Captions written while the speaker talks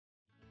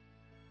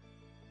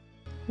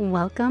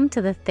Welcome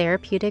to the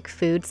Therapeutic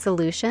Food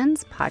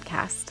Solutions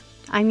podcast.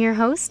 I'm your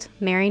host,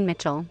 Mary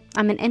Mitchell.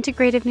 I'm an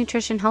integrative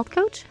nutrition health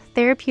coach,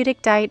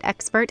 therapeutic diet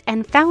expert,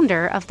 and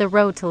founder of The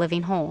Road to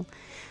Living Whole.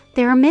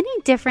 There are many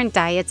different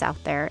diets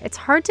out there. It's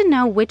hard to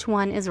know which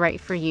one is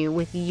right for you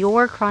with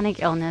your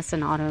chronic illness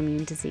and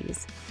autoimmune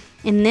disease.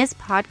 In this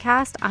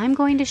podcast, I'm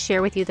going to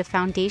share with you the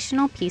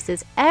foundational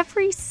pieces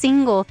every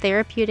single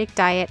therapeutic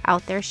diet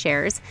out there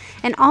shares,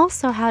 and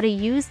also how to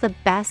use the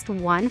best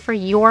one for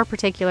your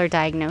particular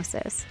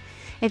diagnosis.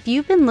 If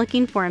you've been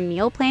looking for a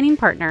meal planning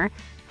partner,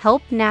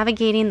 help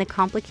navigating the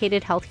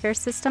complicated healthcare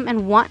system,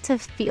 and want to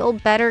feel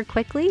better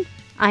quickly,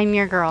 I'm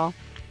your girl.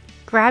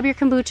 Grab your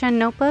kombucha and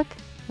notebook.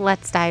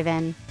 Let's dive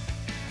in.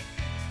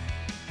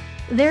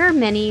 There are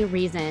many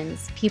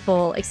reasons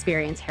people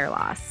experience hair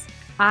loss.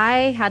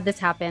 I had this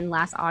happen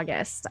last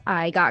August.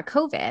 I got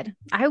COVID.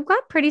 I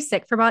got pretty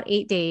sick for about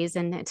 8 days,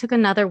 and it took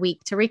another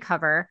week to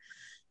recover.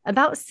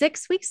 About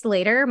 6 weeks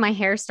later, my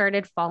hair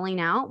started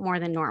falling out more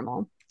than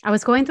normal. I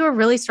was going through a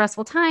really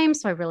stressful time,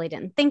 so I really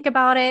didn't think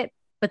about it,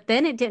 but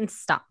then it didn't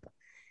stop.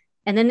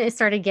 And then it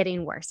started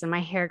getting worse, and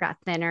my hair got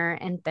thinner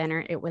and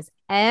thinner. It was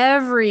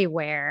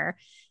everywhere.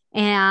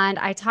 And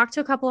I talked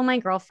to a couple of my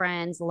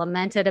girlfriends,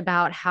 lamented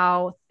about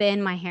how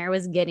thin my hair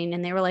was getting.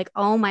 And they were like,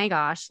 oh my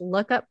gosh,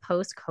 look up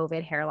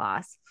post-COVID hair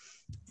loss.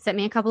 Sent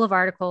me a couple of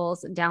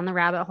articles. Down the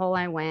rabbit hole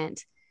I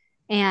went.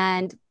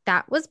 And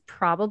that was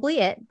probably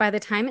it. By the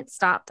time it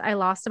stopped, I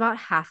lost about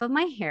half of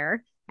my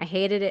hair. I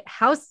hated it,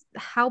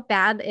 how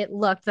bad it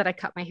looked that I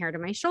cut my hair to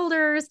my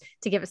shoulders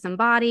to give it some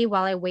body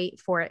while I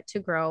wait for it to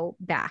grow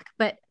back.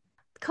 But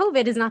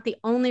COVID is not the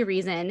only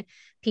reason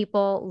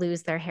people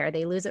lose their hair.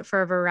 They lose it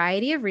for a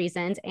variety of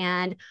reasons.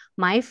 And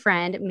my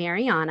friend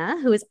Mariana,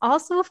 who is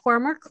also a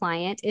former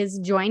client, is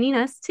joining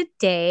us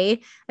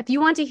today. If you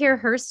want to hear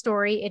her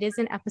story, it is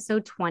in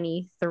episode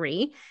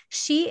 23.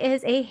 She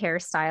is a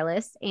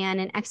hairstylist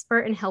and an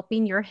expert in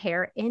helping your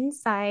hair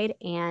inside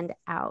and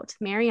out.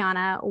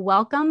 Mariana,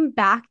 welcome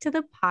back to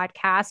the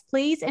podcast.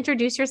 Please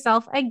introduce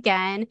yourself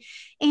again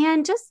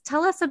and just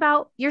tell us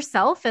about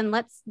yourself, and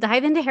let's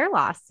dive into hair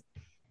loss.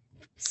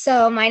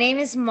 So my name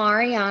is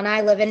Mariana.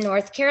 I live in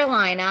North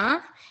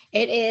Carolina.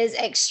 It is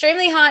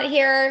extremely hot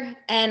here,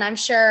 and I'm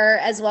sure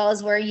as well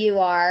as where you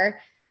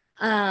are.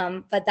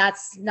 But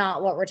that's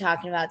not what we're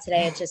talking about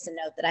today. It's just a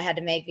note that I had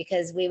to make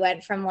because we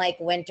went from like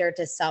winter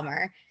to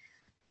summer.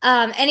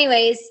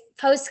 Anyways,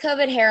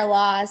 post-COVID hair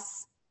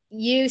loss,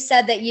 you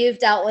said that you've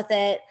dealt with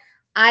it.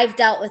 I've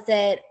dealt with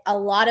it. A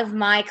lot of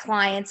my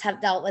clients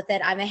have dealt with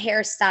it. I'm a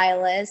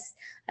hairstylist.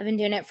 I've been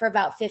doing it for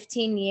about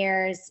 15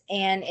 years,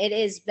 and it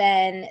has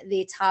been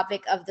the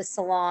topic of the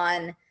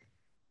salon,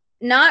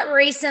 not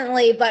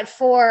recently, but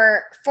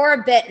for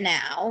a bit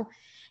now.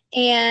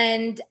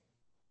 And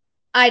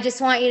I just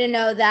want you to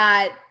know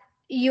that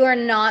you are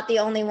not the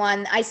only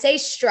one. I say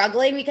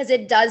struggling because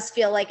it does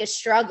feel like a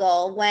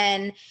struggle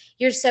when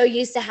you're so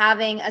used to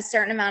having a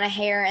certain amount of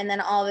hair, and then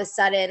all of a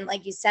sudden,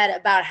 like you said,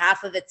 about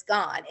half of it's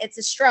gone. It's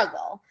a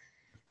struggle.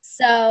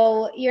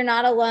 So you're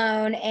not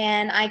alone,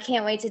 and I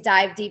can't wait to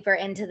dive deeper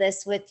into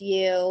this with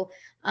you.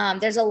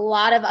 There's a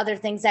lot of other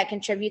things that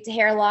contribute to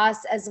hair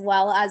loss as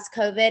well as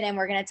COVID, and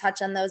we're going to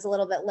touch on those a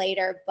little bit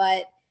later.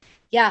 But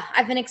yeah,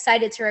 I've been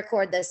excited to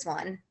record this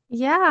one.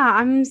 Yeah,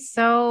 I'm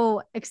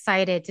so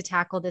excited to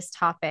tackle this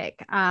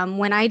topic.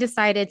 When I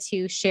decided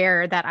to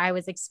share that I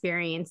was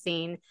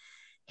experiencing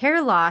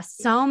hair loss,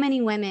 so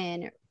many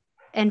women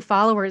and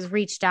followers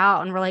reached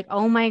out and were like,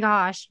 oh my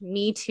gosh,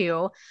 me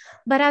too.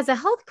 But as a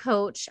health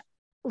coach,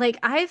 like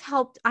I've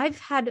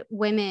had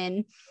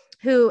women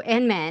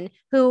and men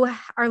who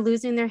are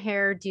losing their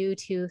hair due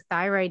to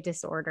thyroid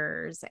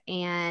disorders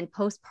and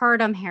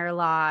postpartum hair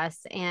loss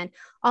and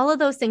all of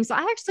those things. So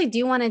I actually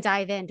do want to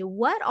dive into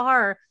what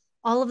are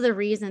all of the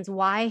reasons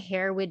why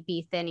hair would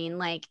be thinning.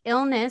 Like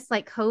illness,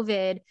 like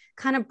COVID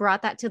kind of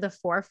brought that to the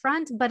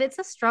forefront, but it's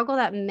a struggle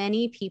that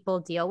many people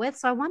deal with.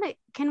 So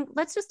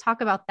let's just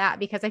talk about that,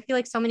 because I feel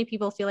like so many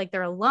people feel like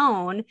they're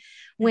alone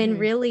when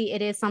really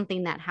it is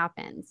something that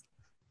happens.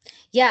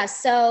 Yeah.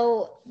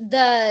 So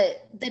the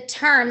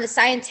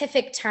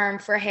scientific term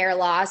for hair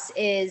loss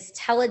is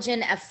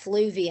telogen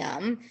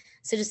effluvium.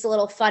 So just a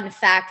little fun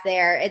fact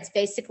there. It's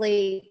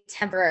basically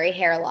temporary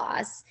hair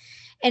loss.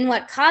 And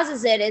what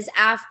causes it is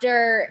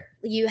after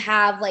you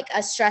have like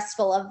a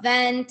stressful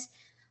event,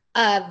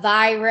 a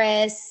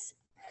virus,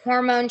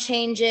 hormone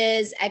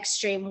changes,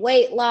 extreme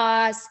weight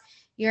loss,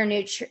 you're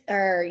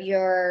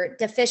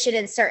deficient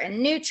in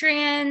certain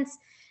nutrients,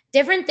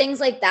 different things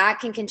like that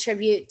can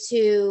contribute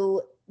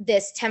to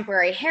this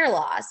temporary hair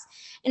loss.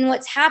 And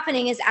what's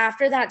happening is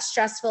after that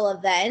stressful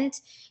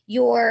event,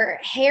 your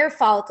hair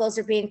follicles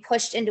are being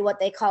pushed into what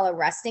they call a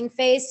resting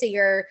phase. So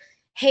your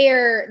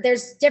hair,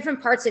 there's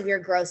different parts of your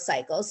growth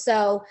cycle.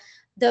 So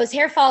those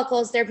hair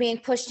follicles, they're being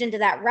pushed into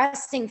that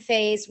resting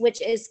phase,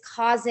 which is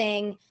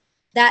causing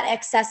that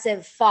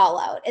excessive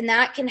fallout. And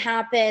that can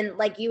happen,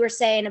 like you were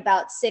saying,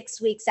 about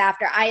 6 weeks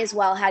after. I as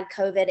well had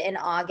COVID in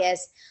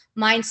August.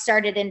 Mine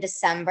started in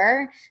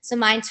December. So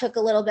mine took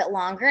a little bit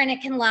longer, and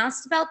it can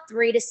last about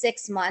 3 to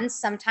 6 months,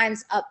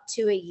 sometimes up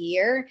to a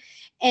year.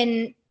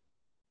 And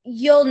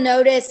you'll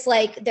notice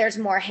like there's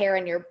more hair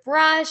in your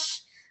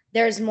brush,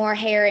 there's more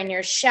hair in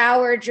your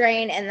shower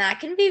drain, and that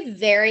can be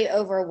very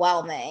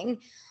overwhelming.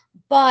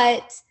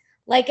 But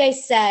like I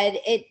said,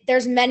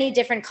 there's many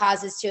different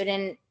causes to it.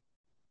 And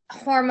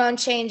hormone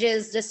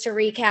changes, just to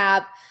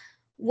recap: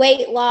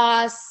 weight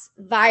loss,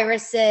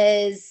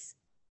 viruses,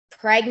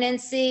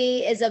 pregnancy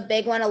is a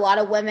big one. A lot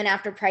of women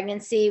after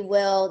pregnancy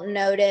will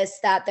notice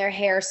that their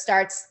hair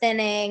starts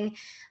thinning.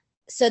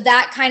 So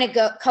that kind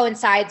of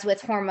coincides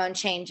with hormone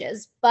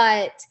changes,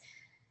 but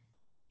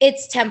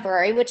it's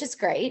temporary, which is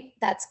great.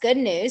 That's good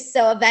news.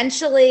 So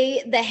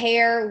eventually the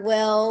hair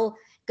will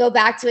go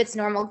back to its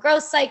normal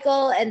growth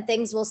cycle and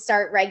things will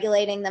start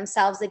regulating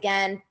themselves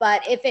again.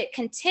 But if it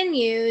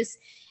continues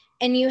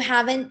and you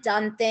haven't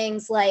done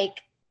things like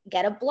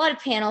get a blood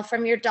panel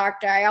from your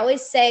doctor. I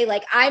always say,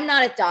 like, I'm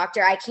not a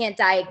doctor. I can't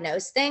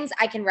diagnose things.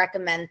 I can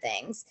recommend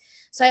things.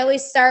 So I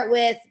always start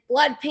with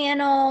blood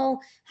panel.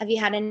 Have you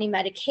had any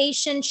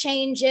medication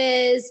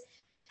changes?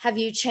 Have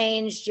you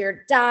changed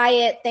your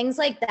diet? Things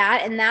like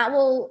that. And that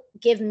will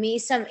give me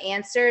some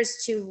answers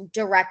to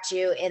direct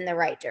you in the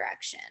right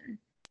direction.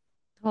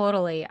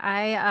 Totally.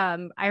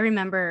 I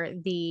remember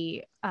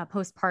the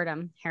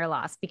postpartum hair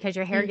loss, because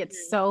your hair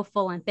gets so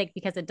full and thick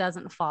because it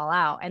doesn't fall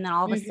out, and then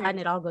all of a sudden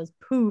it all goes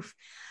poof.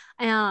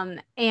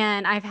 And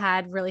I've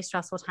had really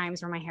stressful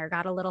times where my hair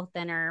got a little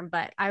thinner,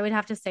 but I would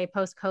have to say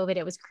post COVID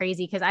it was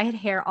crazy because I had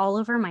hair all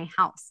over my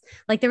house.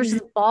 Like there was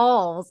just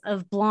balls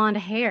of blonde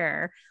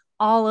hair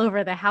all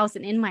over the house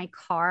and in my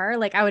car.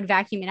 Like I would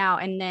vacuum it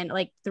out, and then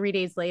like 3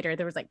 days later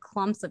there was like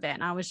clumps of it,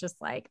 and I was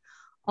just like,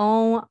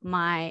 oh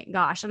my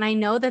gosh. And I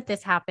know that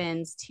this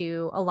happens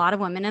to a lot of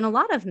women and a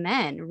lot of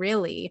men,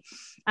 really.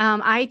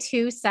 I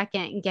too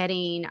second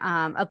getting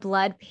a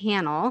blood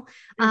panel,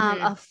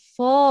 a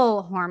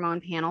full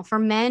hormone panel for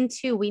men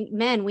too. We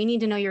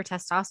need to know your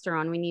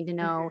testosterone. We need to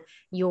know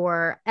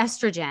your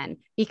estrogen,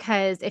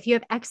 because if you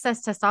have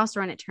excess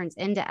testosterone, it turns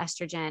into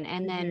estrogen.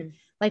 And then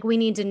like we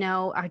need to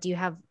know, or do you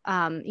have,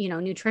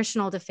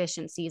 nutritional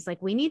deficiencies?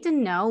 Like we need to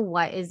know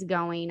what is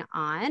going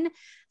on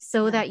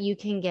so that you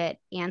can get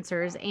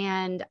answers.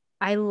 And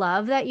I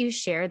love that you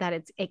share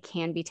that it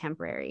can be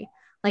temporary.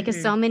 Like,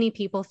 'cause so many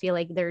people feel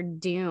like they're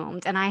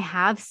doomed. And I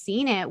have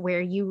seen it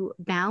where you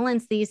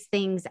balance these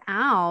things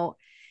out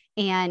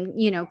and,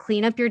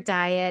 clean up your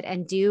diet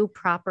and do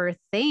proper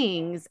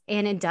things.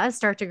 And it does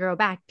start to grow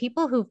back.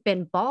 People who've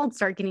been bald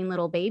start getting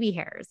little baby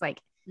hairs.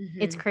 Like,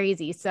 it's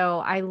crazy. So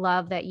I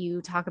love that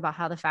you talk about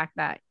how the fact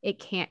that it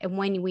can't, and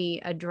when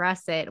we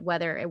address it,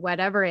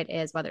 whatever it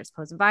is, whether it's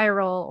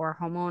post-viral or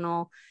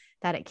hormonal,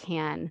 that it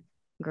can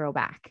grow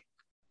back.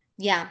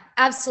 Yeah,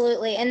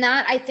 absolutely. And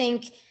that, I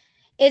think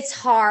it's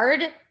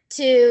hard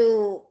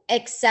to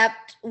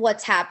accept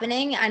what's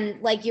happening.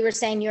 And like you were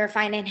saying, you were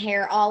finding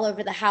hair all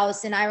over the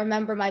house. And I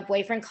remember my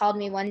boyfriend called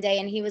me one day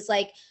and he was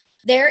like,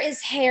 there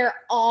is hair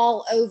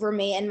all over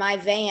me in my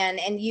van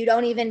and you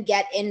don't even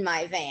get in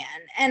my van.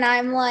 And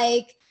I'm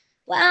like,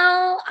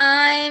 well,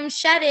 I'm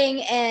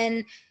shedding.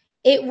 And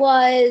it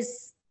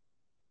was,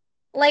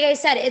 like I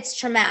said, it's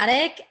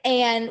traumatic.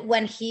 And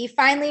when he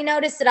finally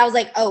noticed it, I was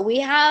like, oh, we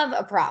have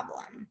a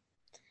problem.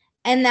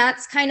 And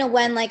that's kind of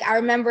when, like, I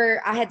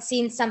remember I had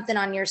seen something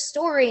on your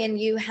story and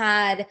you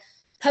had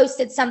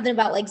posted something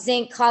about like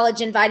zinc,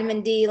 collagen,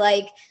 vitamin D,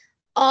 like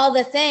all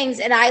the things.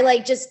 And I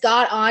like just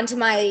got onto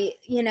my,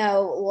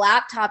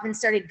 laptop and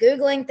started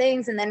Googling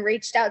things and then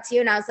reached out to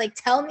you. And I was like,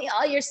 tell me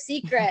all your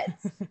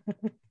secrets.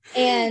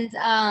 and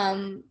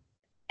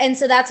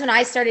so that's when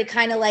I started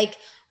kind of like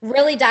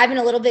really diving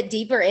a little bit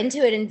deeper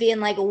into it and being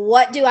like,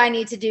 what do I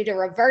need to do to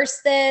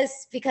reverse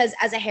this? Because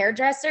as a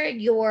hairdresser,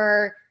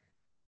 your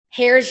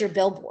hair is your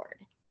billboard.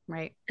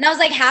 Right. And I was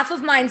like, half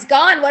of mine's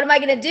gone. What am I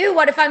going to do?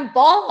 What if I'm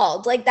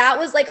bald? Like that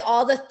was like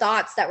all the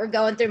thoughts that were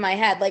going through my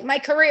head. Like my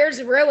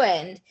career's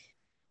ruined,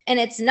 and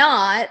it's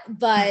not,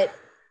 but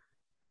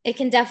it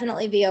can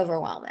definitely be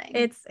overwhelming.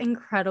 It's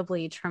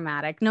incredibly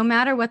traumatic. No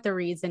matter what the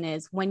reason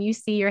is, when you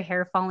see your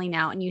hair falling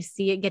out and you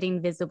see it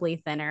getting visibly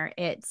thinner,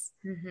 it's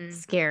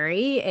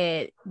scary.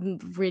 It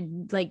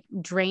like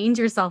drains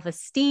your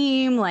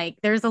self-esteem. Like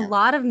there's a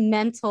lot of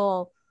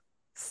mental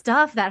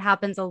stuff that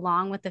happens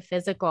along with the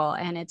physical,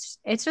 and it's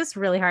just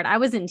really hard. I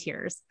was in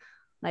tears.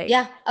 Like,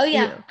 yeah. Oh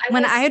yeah.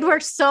 I had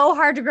worked so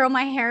hard to grow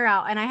my hair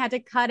out and I had to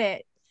cut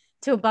it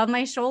to above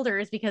my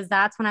shoulders, because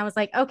that's when I was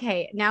like,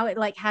 okay, now it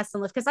like has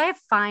some lift, because I have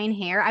fine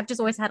hair. I've just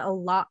always had a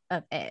lot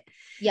of it.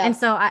 Yeah. And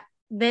so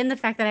then the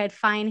fact that I had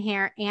fine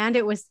hair and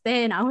it was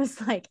thin, I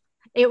was like,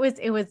 it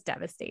was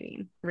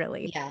devastating,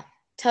 really. Yeah,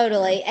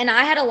 totally. And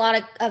I had a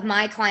lot of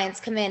my clients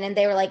come in and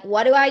they were like,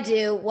 what do I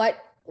do?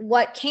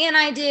 What can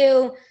I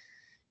do?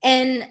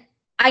 And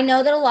I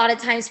know that a lot of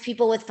times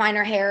people with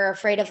finer hair are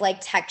afraid of like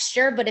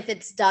texture, but if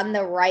it's done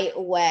the right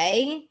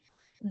way,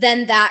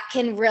 then that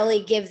can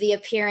really give the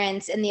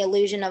appearance and the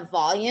illusion of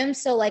volume.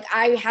 So like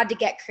I had to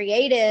get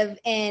creative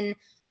in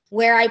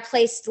where I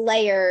placed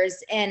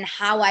layers and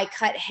how I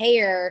cut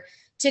hair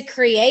to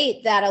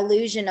create that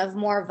illusion of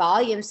more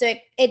volume. So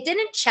it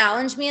didn't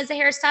challenge me as a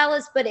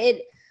hairstylist, but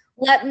it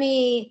let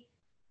me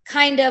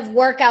kind of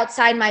work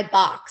outside my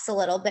box a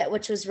little bit,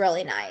 which was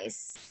really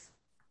nice.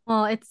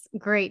 Well, it's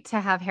great to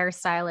have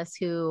hairstylists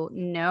who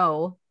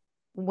know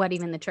what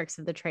even the tricks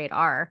of the trade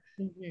are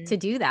to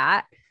do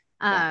that.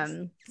 Yes.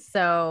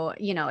 So,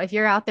 if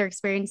you're out there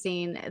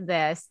experiencing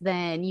this,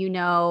 then,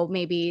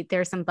 maybe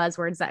there's some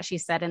buzzwords that she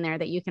said in there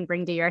that you can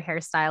bring to your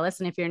hairstylist.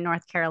 And if you're in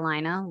North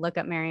Carolina, look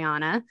up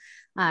Mariana,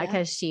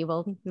 because she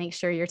will make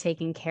sure you're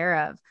taken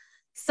care of.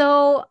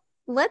 So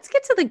let's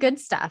get to the good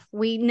stuff.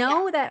 We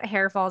know that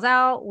hair falls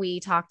out. We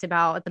talked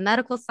about the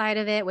medical side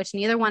of it, which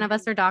neither one of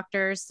us are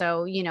doctors.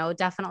 So,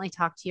 definitely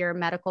talk to your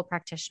medical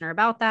practitioner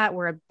about that.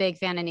 We're a big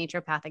fan of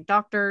naturopathic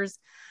doctors.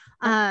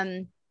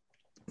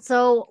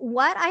 So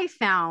what I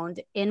found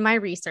in my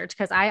research,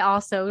 because I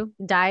also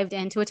dived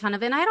into a ton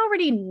of it, and I'd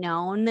already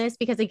known this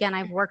because, again,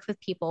 I've worked with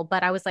people,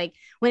 but I was like,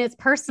 when it's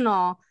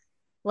personal,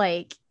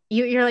 like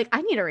you're like,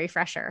 I need a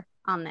refresher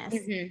on this.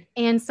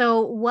 And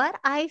so what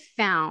I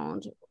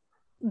found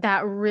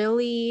that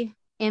really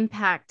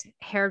impact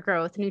hair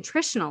growth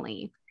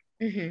nutritionally,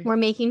 we're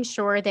making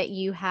sure that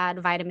you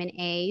had vitamin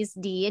A's,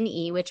 D, and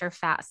E, which are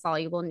fat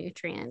soluble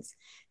nutrients.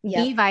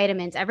 B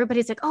vitamins.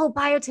 Everybody's like, oh,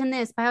 biotin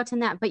this, biotin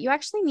that, but you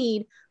actually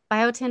need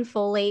biotin,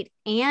 folate,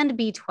 and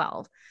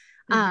B12.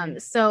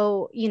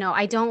 So,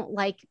 I don't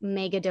like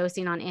mega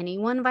dosing on any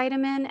one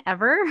vitamin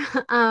ever.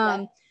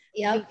 But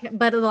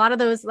a lot of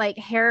those like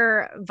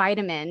hair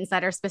vitamins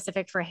that are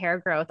specific for hair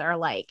growth are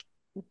like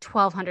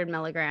 1,200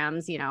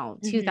 milligrams,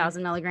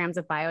 2,000 milligrams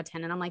of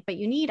biotin. And I'm like, but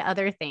you need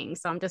other things.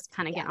 So I'm just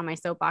kind of getting on my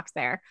soapbox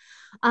there.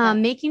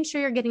 Making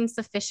sure you're getting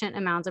sufficient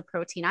amounts of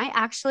protein. I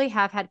actually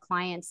have had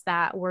clients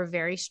that were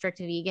very strict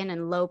vegan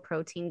and low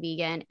protein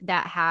vegan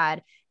that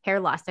had hair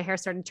loss. The hair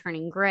started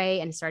turning gray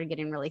and started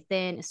getting really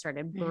thin. It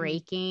started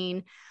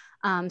breaking.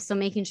 So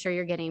making sure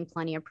you're getting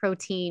plenty of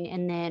protein,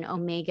 and then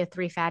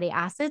omega-3 fatty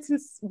acids. And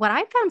what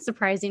I found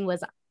surprising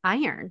was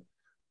iron.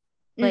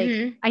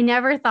 Like I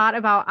never thought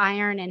about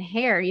iron and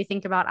hair. You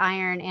think about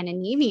iron and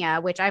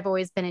anemia, which I've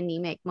always been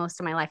anemic most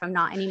of my life. I'm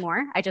not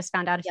anymore. I just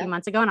found out a few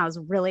months ago and I was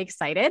really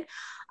excited.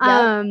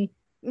 Time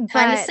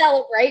to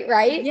celebrate,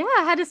 right? Yeah,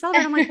 I had to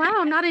celebrate. I'm like, wow,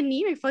 I'm not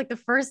anemic for like the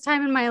first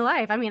time in my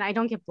life. I mean, I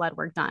don't get blood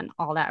work done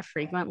all that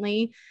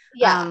frequently.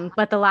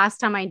 But the last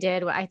time I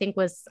did, I think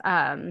was,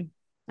 oh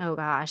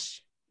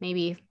gosh,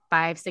 maybe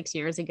 5-6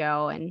 years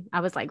ago. And I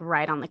was like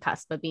right on the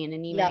cusp of being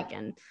anemic,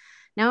 and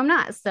now I'm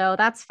not. So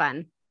that's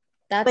fun.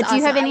 That's but awesome.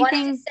 Do you have anything?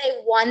 I wanted to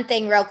say one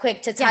thing real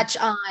quick to touch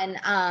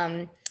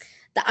on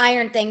the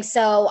iron thing.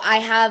 So I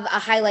have a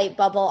highlight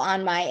bubble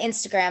on my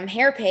Instagram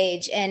hair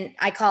page, and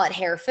I call it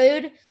hair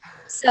food.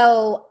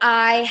 So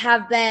I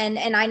have been,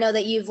 and I know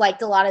that you've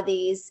liked a lot of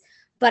these,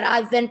 but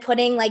I've been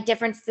putting like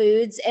different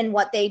foods and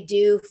what they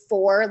do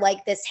for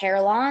like this hair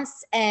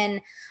loss.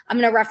 And I'm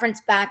going to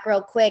reference back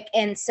real quick.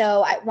 And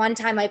so at one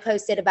time I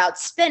posted about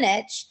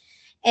spinach.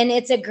 And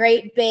it's a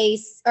great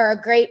base or a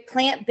great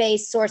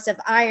plant-based source of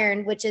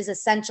iron, which is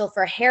essential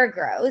for hair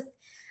growth.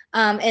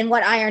 And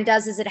what iron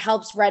does is it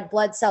helps red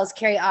blood cells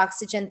carry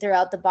oxygen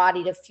throughout the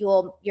body to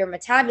fuel your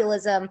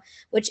metabolism,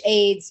 which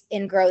aids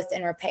in growth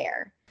and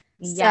repair.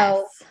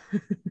 Yes. So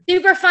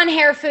super fun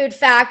hair food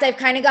fact. I've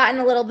kind of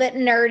gotten a little bit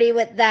nerdy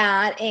with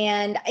that.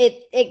 And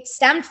it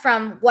stemmed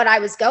from what I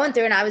was going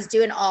through, and I was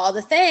doing all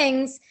the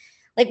things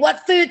like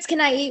what foods can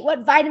I eat?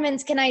 What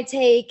vitamins can I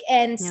take?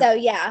 And so,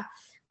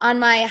 on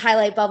my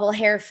highlight bubble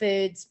hair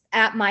foods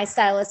at my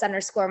stylist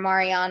 _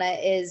 Mariana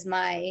is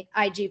my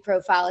IG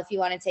profile if you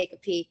want to take a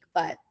peek.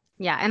 But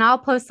yeah, and I'll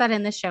post that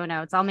in the show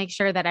notes. I'll make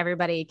sure that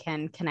everybody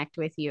can connect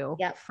with you.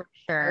 Yeah, for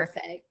sure.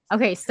 Perfect.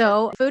 Okay,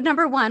 so food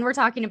number 1 we're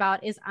talking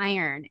about is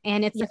iron,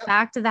 and it's the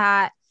fact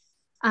that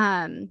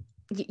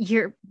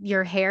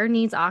your hair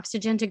needs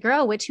oxygen to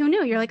grow, which who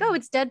knew? You're like, oh,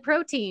 it's dead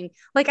protein.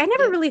 Like I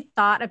never really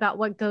thought about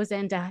what goes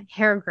into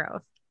hair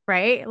growth.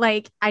 Right?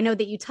 Like I know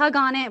that you tug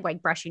on it,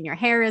 like brushing your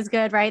hair is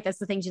good, right? That's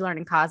the things you learn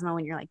in Cosmo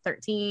when you're like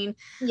 13.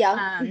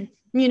 But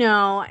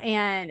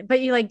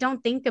you like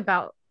don't think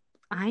about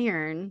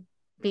iron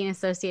being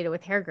associated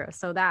with hair growth.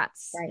 So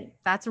that's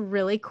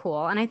really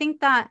cool. And I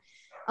think that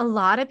a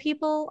lot of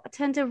people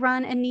tend to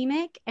run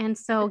anemic. And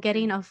so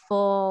getting a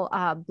full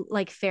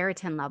like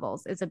ferritin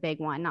levels is a big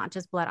one, not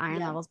just blood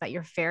iron levels, but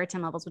your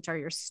ferritin levels, which are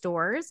your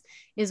stores,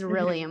 is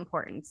really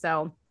important.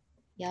 So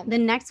the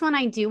next one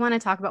I do want to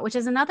talk about, which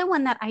is another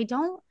one that I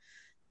don't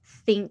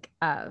think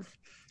of,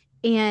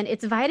 and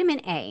it's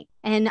vitamin A.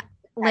 And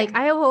like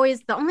I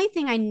always, the only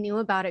thing I knew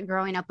about it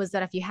growing up was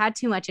that if you had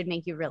too much, it'd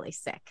make you really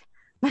sick.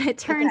 But it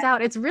turns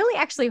out it's really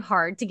actually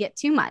hard to get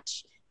too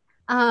much.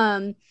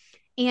 And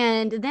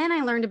then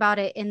I learned about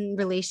it in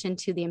relation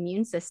to the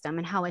immune system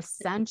and how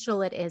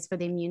essential it is for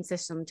the immune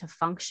system to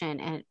function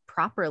and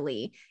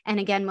properly. And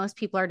again, most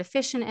people are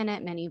deficient in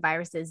it. Many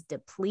viruses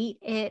deplete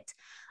it.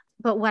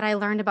 but what I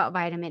learned about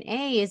vitamin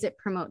A is it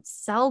promotes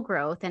cell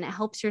growth and it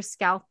helps your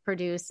scalp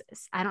produce,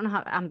 I don't know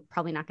how, I'm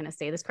probably not going to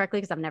say this correctly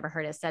because I've never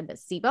heard it said, but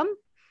sebum.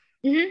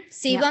 Yeah.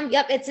 Sebum.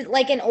 Yep. It's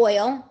like an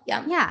oil.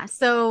 Yep. Yeah.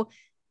 So,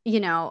 you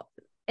know,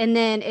 and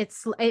then it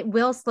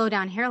will slow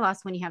down hair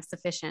loss when you have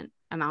sufficient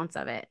amounts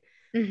of it.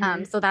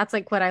 Mm-hmm. So that's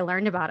like what I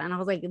learned about it. And I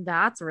was like,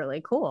 that's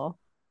really cool.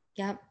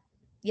 Yep.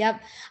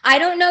 Yep. I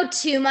don't know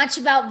too much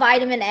about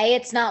vitamin A.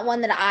 It's not one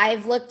that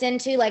I've looked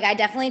into. Like I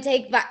definitely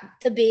take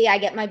the B. I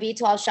get my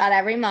B12 shot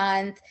every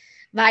month.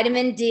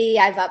 Vitamin D,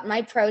 I've upped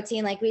my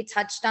protein. Like we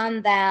touched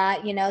on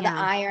that, the Yeah.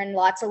 iron,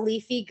 lots of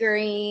leafy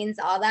greens,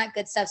 all that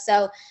good stuff.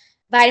 So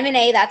vitamin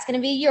A, that's going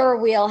to be your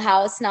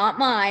wheelhouse, not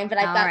mine, but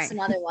I've All got right. some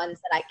other ones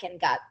that I can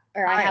get,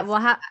 or All I right. have. Well,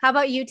 how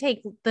about you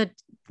take the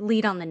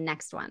lead on the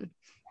next one?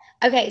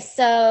 Okay,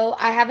 so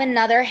I have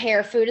another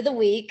hair food of the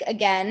week.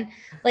 Again,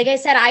 like I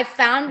said, I've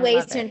found I ways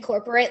love to it.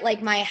 incorporate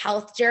like my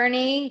health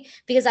journey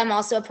because I'm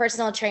also a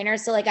personal trainer.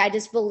 So like I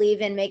just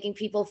believe in making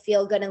people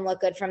feel good and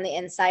look good from the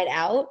inside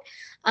out.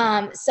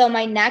 Yeah. So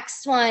my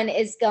next one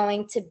is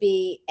going to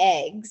be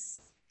eggs,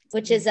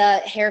 which is a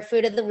hair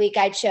food of the week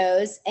I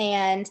chose.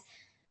 And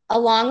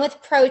along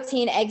with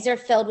protein, eggs are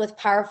filled with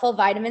powerful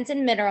vitamins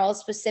and minerals.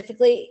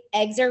 Specifically,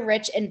 eggs are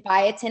rich in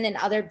biotin and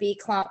other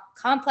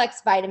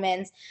complex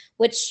vitamins,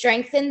 which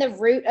strengthen the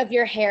root of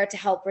your hair to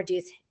help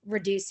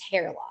reduce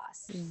hair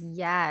loss.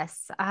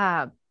 Yes.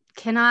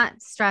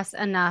 Cannot stress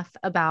enough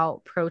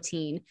about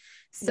protein. Yep.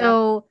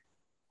 So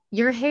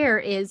your hair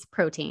is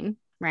protein,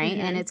 right?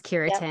 And Mm-hmm. it's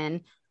Yep.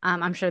 keratin.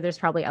 I'm sure there's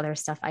probably other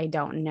stuff I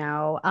don't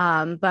know.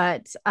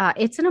 But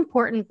it's an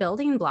important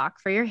building block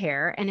for your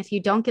hair. And if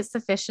you don't get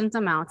sufficient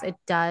amounts, it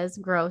does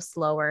grow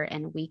slower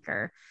and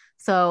weaker.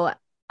 So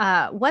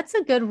what's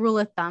a good rule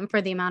of thumb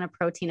for the amount of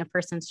protein a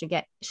person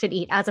should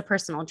eat as a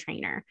personal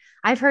trainer?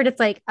 I've heard it's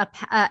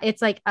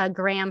like a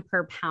gram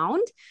per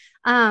pound.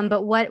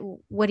 But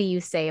what do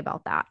you say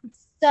about that?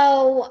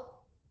 So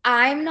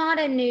I'm not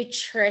a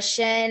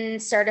nutrition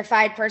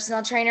certified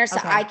personal trainer, so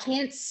Okay. I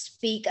can't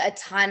speak a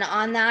ton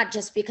on that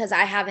just because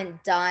I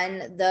haven't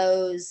done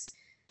those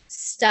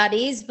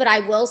studies, but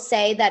I will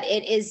say that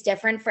it is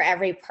different for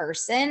every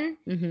person.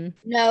 Mm-hmm.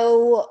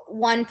 No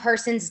one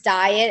person's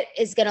diet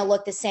is going to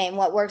look the same.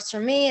 What works for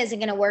me isn't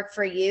going to work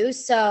for you.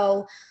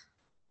 So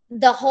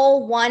the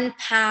whole 1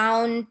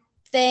 pound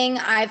thing,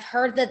 I've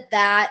heard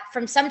that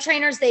from some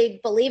trainers, they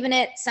believe in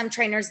it, some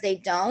trainers, they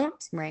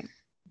don't. Right.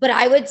 But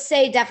I would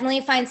say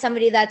definitely find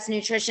somebody that's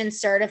nutrition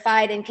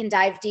certified and can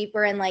dive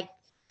deeper and like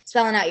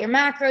spelling out your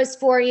macros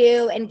for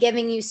you and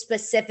giving you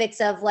specifics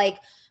of like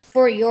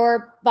for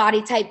your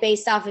body type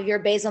based off of your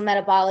basal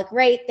metabolic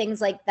rate,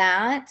 things like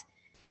that.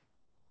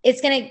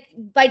 It's going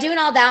to, by doing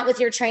all that with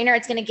your trainer,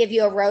 it's going to give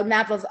you a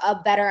roadmap of a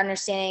better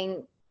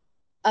understanding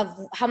of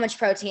how much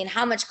protein,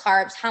 how much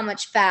carbs, how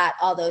much fat,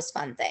 all those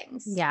fun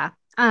things. Yeah.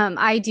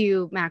 I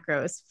do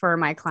macros for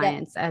my Yep.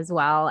 clients as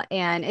well.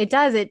 And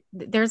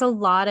there's a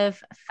lot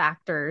of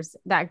factors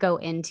that go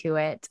into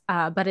it.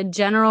 But a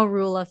general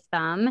rule of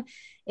thumb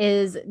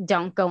is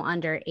don't go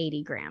under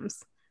 80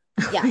 grams.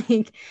 Yeah. like,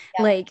 Yep.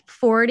 like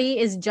 40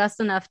 is just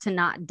enough to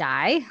not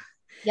die.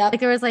 Like Yep.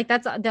 there was like,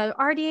 that's the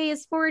RDA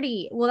is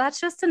 40. Well, that's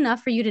just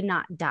enough for you to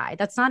not die.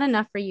 That's not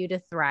enough for you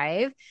to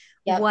thrive.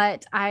 Yep.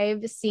 What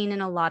I've seen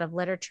in a lot of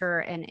literature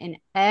and in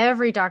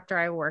every doctor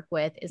I work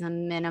with is a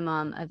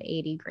minimum of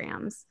 80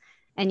 grams.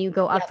 And you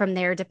go up Yep. from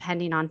there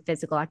depending on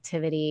physical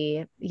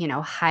activity,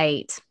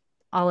 height,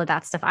 all of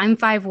that stuff. I'm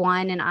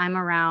 5'1" and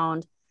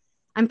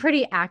I'm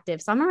pretty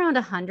active. So I'm around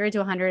 100 to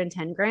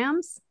 110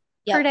 grams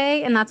per Yep.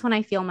 day. And that's when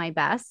I feel my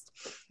best.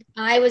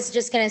 I was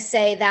just going to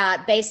say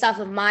that based off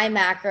of my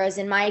macros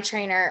and my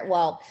trainer,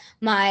 well,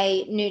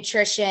 my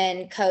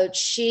nutrition coach,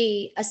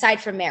 she,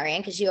 aside from Marion,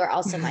 because you are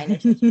also my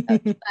nutrition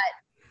coach, but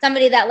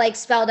somebody that like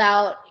spelled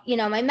out,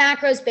 my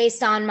macros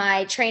based on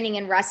my training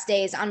and rest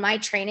days. On my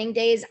training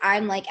days,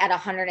 I'm like at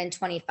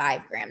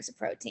 125 grams of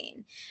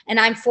protein and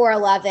I'm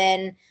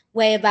 4'11",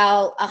 weigh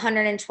about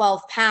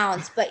 112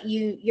 pounds, but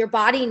your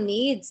body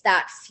needs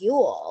that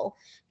fuel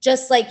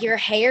just like your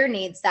hair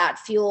needs that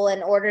fuel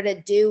in order to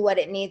do what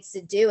it needs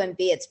to do and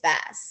be its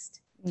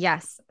best.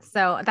 Yes.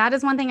 So that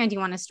is one thing I do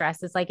want to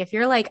stress is like, if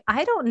you're like,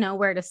 I don't know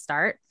where to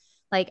start,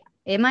 like,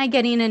 am I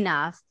getting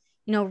enough?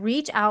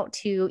 Reach out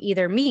to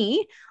either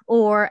me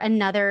or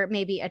another,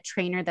 maybe a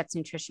trainer that's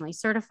nutritionally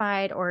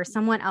certified or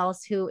someone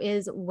else who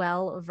is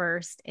well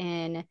versed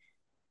in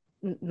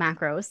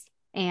macros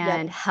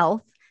and Yep.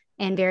 health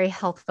and very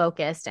health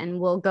focused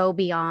and will go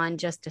beyond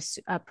just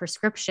a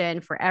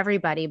prescription for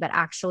everybody, but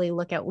actually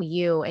look at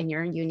you and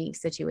your unique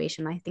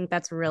situation. I think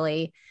that's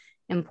really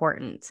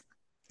important. So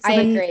I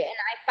then, agree. And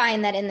I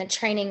find that in the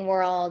training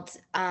world,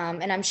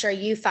 and I'm sure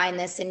you find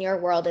this in your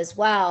world as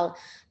well,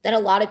 that a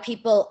lot of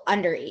people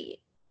undereat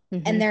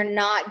and mhm. they're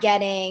not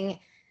getting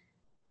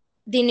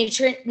the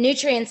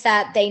nutrients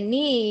that they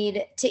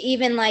need to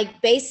even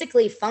like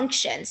basically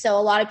function. So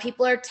a lot of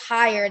people are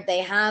tired, they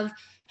have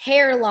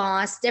hair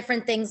loss,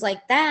 different things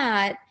like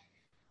that.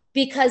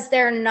 because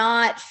they're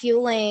not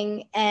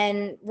fueling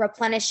and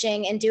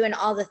replenishing and doing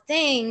all the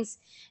things.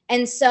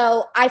 And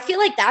so I feel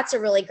like that's a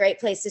really great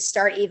place to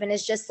start, even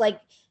is just like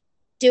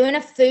doing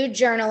a food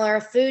journal or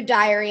a food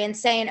diary and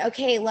saying,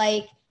 okay,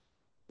 like,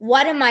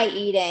 what am I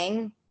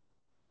eating?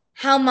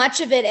 How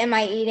much of it am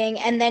I eating?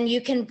 And then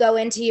you can go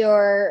into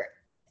your,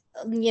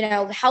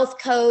 health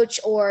coach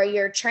or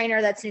your trainer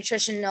that's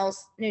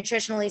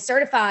nutritionally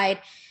certified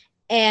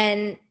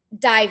and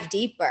dive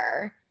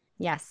deeper.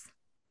 Yes.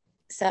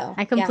 So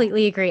I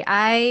completely agree.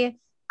 I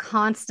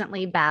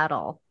constantly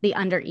battle the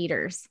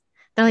undereaters.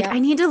 They're like, I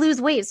need to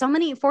lose weight. So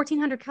many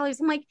 1,400 calories.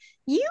 I'm like,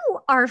 you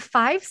are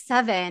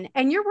 5'7"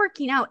 and you're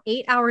working out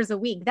 8 hours a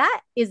week.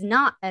 That is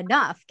not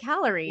enough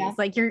calories. Yeah.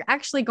 Like you're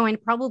actually going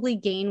to probably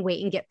gain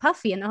weight and get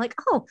puffy. And they're like,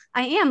 oh,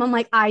 I am. I'm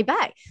like, I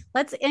bet.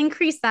 Let's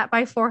increase that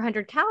by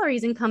 400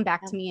 calories and come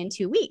back to me in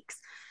 2 weeks.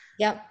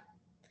 Yep.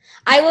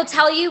 I will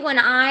tell you, when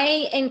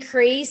I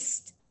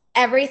increased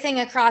everything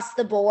across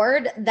the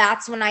board,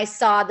 that's when I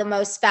saw the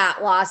most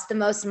fat loss, the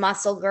most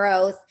muscle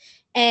growth.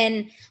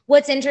 And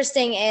what's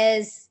interesting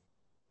is,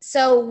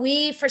 so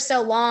we, for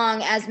so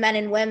long as men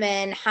and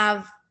women,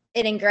 have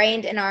it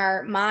ingrained in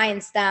our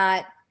minds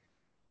that,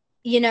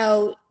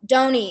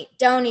 don't eat.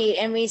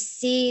 And we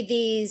see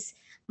these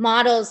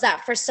models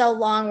that for so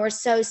long were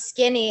so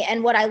skinny.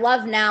 And what I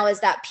love now is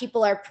that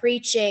people are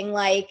preaching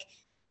like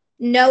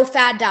no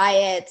fad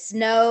diets,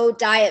 no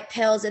diet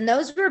pills. And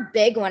those were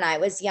big when I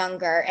was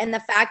younger. And the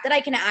fact that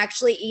I can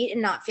actually eat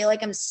and not feel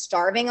like I'm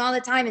starving all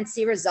the time and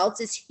see results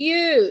is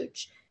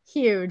huge.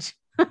 Huge.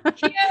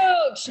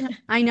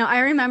 I know. I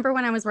remember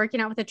when I was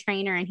working out with a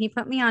trainer and he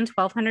put me on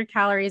 1,200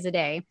 calories a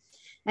day.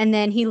 And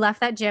then he left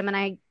that gym and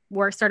I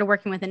started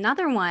working with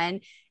another one.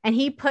 And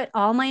he put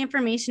all my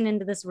information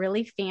into this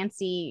really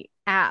fancy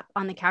app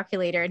on the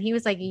calculator. And he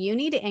was like, you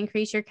need to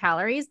increase your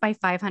calories by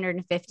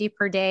 550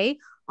 per day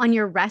on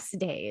your rest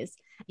days.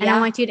 And I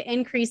want you to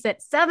increase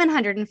it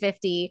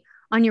 750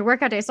 on your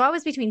workout day. So I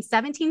was between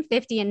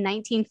 1,750 and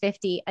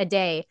 1,950 a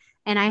day.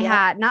 And I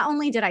had, not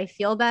only did I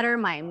feel better,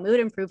 my mood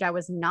improved. I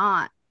was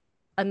not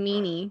a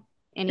meanie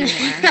anymore.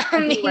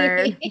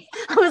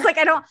 I was like,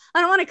 I don't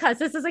want to cuss.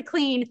 This is a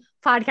clean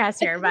podcast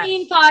here,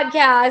 clean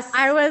podcast.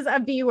 I was a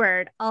B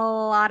word a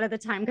lot of the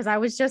time because I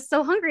was just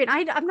so hungry,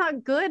 and I'm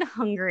not good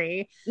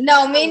hungry.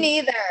 No, me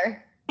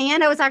neither.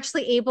 And I was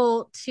actually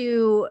able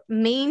to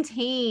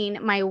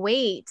maintain my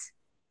weight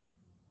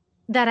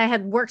that I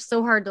had worked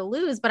so hard to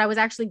lose, but I was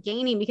actually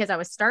gaining because I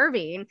was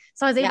starving.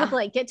 So I was able to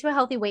like get to a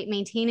healthy weight,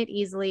 maintain it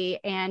easily,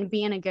 and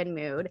be in a good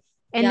mood.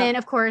 And then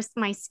of course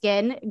my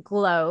skin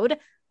glowed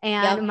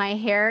and my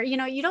hair,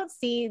 you don't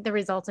see the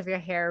results of your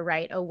hair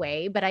right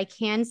away, but I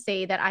can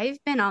say that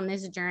I've been on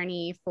this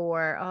journey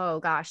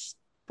for,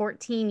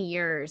 14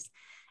 years.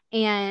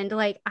 And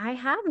like, I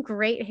have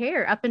great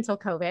hair up until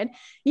COVID,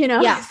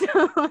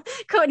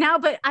 So now,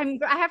 but I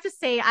have to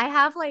say,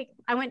 I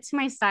went to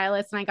my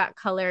stylist and I got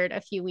colored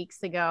a few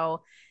weeks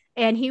ago.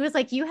 And he was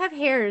like, you have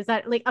hairs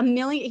that like a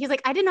million. He's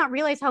like, I did not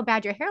realize how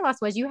bad your hair loss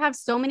was. You have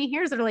so many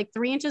hairs that are like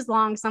 3 inches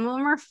long. Some of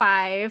them are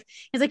 5.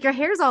 He's like, your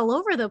hair's all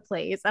over the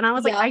place. And I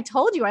was like, I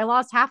told you I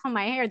lost half of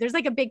my hair. There's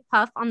like a big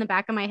puff on the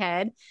back of my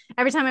head.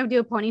 Every time I do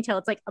a ponytail,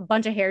 it's like a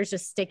bunch of hairs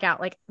just stick out.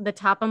 Like the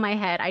top of my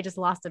head, I just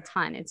lost a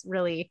ton. It's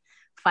really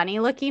funny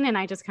looking. And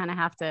I just kind of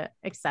have to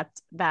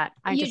accept that.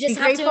 Be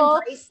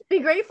grateful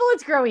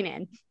it's growing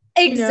in.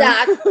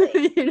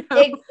 Exactly.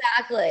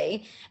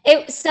 Exactly.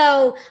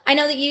 So I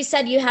know that you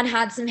said you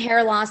had some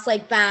hair loss,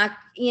 like back,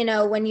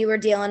 when you were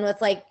dealing with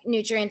like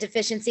nutrient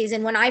deficiencies.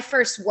 And when I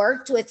first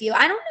worked with you,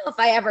 I don't know if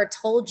I ever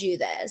told you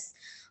this,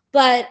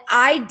 but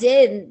I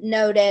did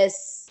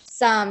notice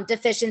some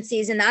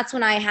deficiencies. And that's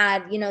when I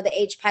had, the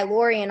H.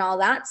 pylori and all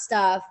that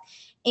stuff.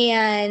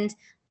 And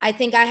I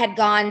think I had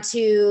gone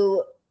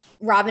to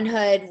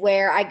Robinhood,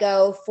 where I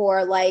go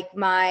for like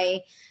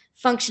my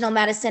functional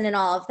medicine and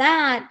all of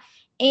that.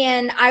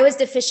 And I was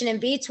deficient in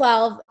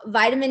B12,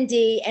 vitamin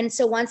D. And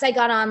so once I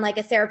got on like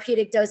a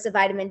therapeutic dose of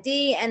vitamin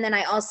D, and then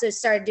I also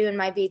started doing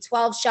my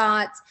B12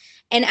 shots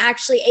and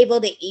actually able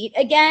to eat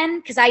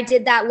again, because I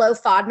did that low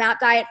FODMAP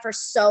diet for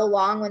so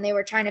long when they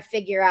were trying to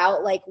figure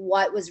out like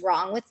what was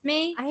wrong with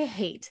me. I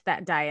hate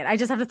that diet. I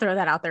just have to throw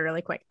that out there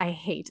really quick. I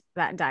hate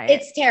that diet.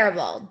 It's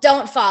terrible.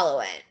 Don't follow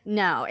it.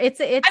 No, it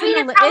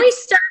probably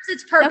serves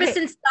its purpose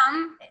in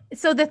some.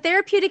 So the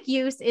therapeutic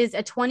use is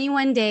a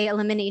 21-day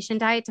elimination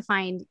diet to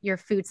find your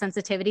food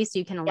sensitivity so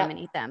you can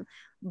eliminate them.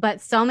 But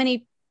so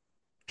many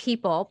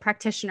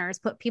practitioners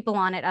put people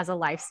on it as a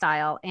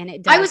lifestyle, and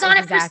it does. I was on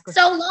it for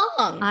so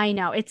long. I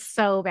know, it's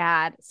so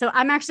bad. So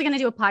I'm actually going to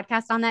do a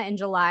podcast on that in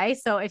July.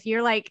 So if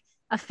you're like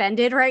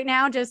offended right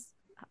now,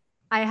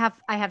 I have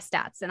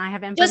stats and I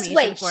have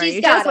information for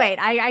you. Just wait.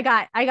 I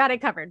got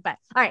it covered, but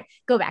all right,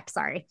 go back.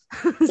 Sorry.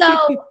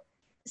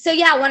 So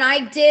yeah, when I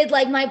did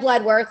like my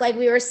blood work, like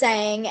we were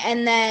saying,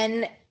 and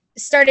then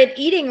started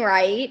eating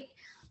right,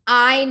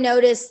 I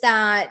noticed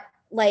that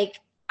like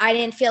I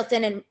didn't feel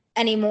thin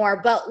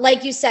anymore. But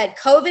like you said,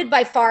 COVID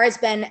by far has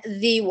been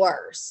the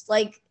worst,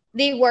 like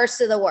the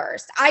worst of the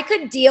worst. I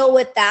could deal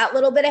with that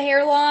little bit of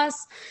hair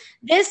loss.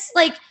 This,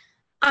 like,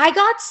 I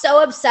got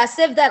so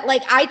obsessive that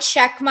like I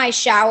check my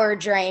shower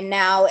drain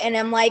now and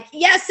I'm like,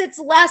 yes, it's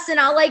less. And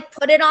I'll like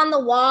put it on the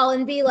wall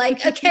and be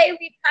like, okay,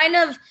 we kind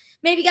of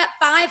maybe got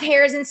 5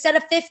 hairs instead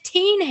of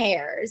 15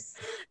 hairs.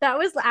 That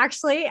was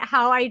actually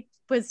how I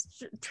was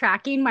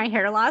tracking my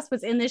hair loss,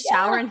 was in the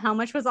shower, and how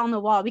much was on the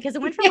wall, because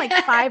it went from like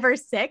 5 or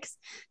 6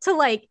 to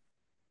like,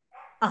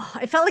 oh,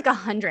 it felt like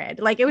 100.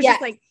 Like it was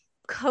just like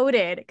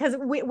coated, because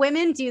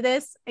women do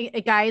this,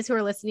 guys who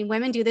are listening,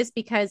 women do this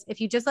because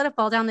if you just let it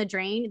fall down the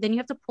drain, then you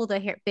have to pull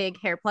the big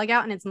hair plug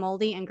out and it's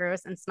moldy and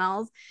gross and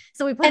smells.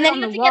 So we put it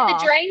on the wall. And then you have to get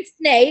the drain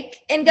snake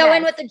and go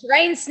in with the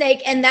drain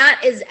snake, and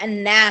that is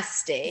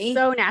nasty.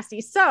 So nasty.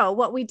 So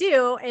what we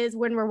do is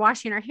when we're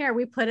washing our hair,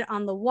 we put it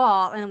on the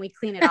wall and then we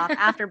clean it off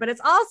after. But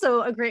it's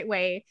also a great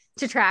way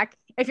to track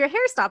if your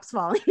hair stops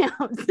falling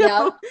out.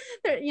 So,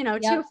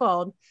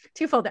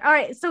 twofold. All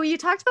right. So you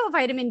talked about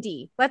vitamin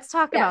D. Let's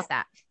talk about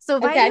that. So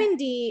vitamin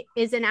D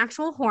is an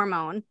actual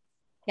hormone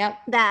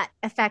that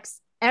affects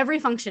every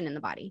function in the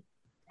body,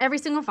 every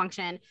single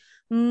function.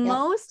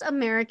 Most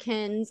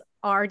Americans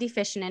are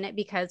deficient in it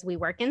because we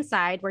work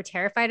inside. We're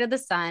terrified of the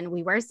sun.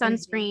 We wear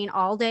sunscreen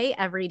all day,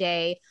 every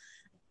day.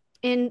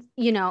 And,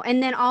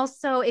 and then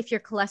also if you're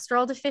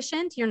cholesterol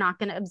deficient, you're not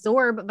going to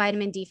absorb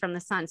vitamin D from the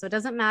sun. So it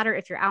doesn't matter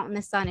if you're out in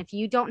the sun. If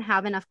you don't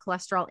have enough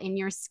cholesterol in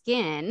your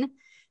skin,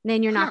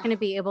 then you're not going to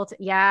be able to.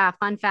 Yeah.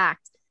 Fun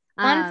fact.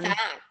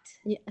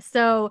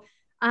 So,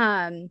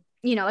 again,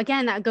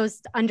 that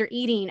goes under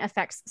eating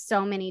affects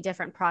so many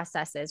different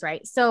processes,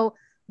 right? So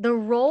the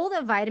role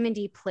that vitamin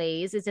D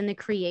plays is in the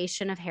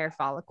creation of hair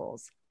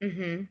follicles.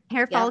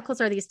 Hair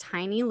follicles are these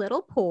tiny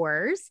little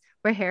pores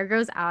where hair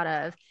grows out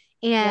of,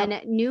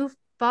 and new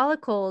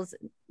follicles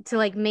to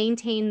like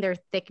maintain their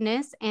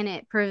thickness, and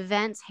it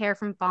prevents hair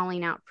from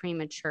falling out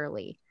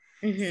prematurely.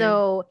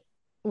 So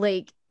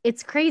like,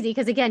 it's crazy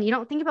because again, you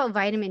don't think about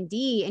vitamin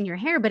D in your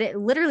hair, but it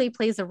literally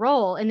plays a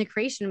role in the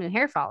creation of new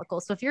hair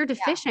follicles. So if you're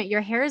deficient,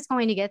 your hair is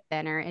going to get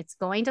thinner. It's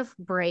going to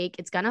break.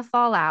 It's going to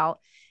fall out.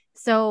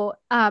 So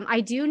I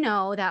do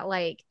know that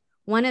like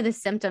one of the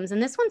symptoms,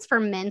 and this one's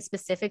for men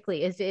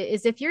specifically,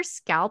 is if your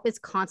scalp is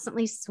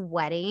constantly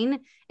sweating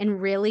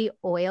and really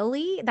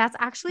oily, that's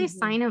actually a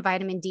sign of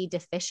vitamin D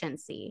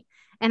deficiency.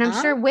 And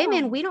I'm sure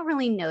women, we don't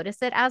really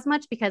notice it as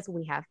much because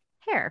we have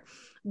hair.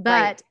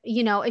 But,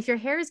 if your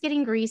hair is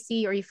getting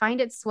greasy or you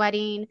find it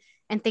sweating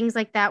and things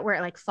like that, where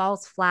it like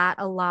falls flat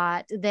a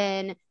lot,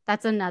 then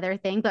that's another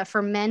thing. But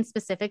for men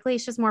specifically,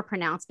 it's just more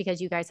pronounced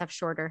because you guys have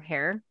shorter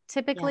hair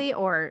typically,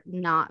 or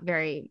not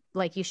very,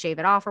 like you shave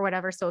it off or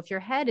whatever. So if your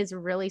head is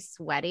really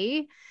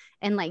sweaty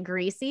and like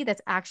greasy,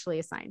 that's actually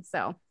a sign.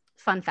 So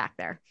fun fact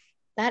there.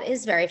 That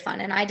is very fun.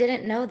 And I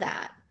didn't know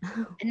that.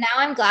 And now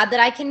I'm glad that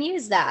I can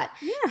use that.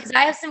 Because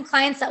I have some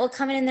clients that will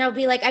come in and they'll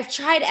be like, I've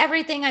tried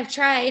everything. I've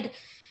tried,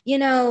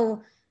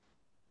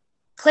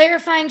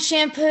 clarifying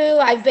shampoo.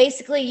 I've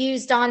basically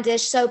used Dawn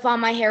dish soap on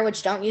my hair,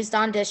 which don't use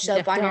Dawn dish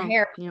soap on your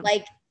hair.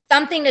 Like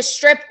something to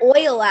strip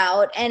oil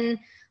out. And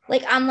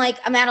I'm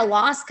at a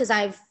loss because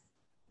I've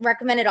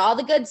recommended all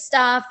the good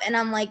stuff. And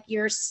I'm like,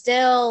 you're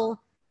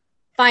still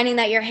finding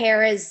that your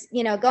hair is,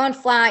 going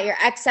flat, you're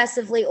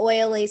excessively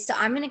oily. So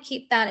I'm going to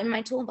keep that in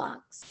my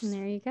toolbox.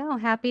 There you go.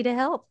 Happy to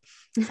help.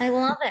 I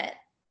love it.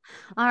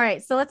 All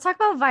right. So let's talk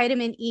about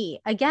vitamin E.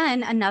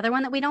 Again, another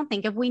one that we don't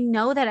think of. We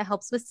know that it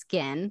helps with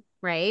skin,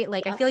 right?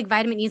 Like I feel like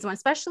vitamin E is one,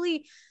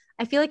 especially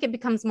I feel like it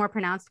becomes more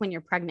pronounced when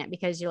you're pregnant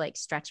because you're like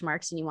stretch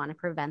marks and you want to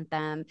prevent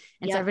them.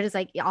 And so everybody's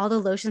like, all the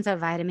lotions have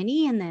vitamin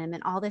E in them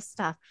and all this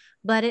stuff,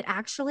 but it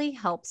actually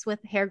helps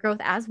with hair growth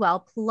as well,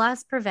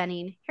 plus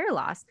preventing hair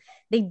loss.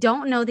 They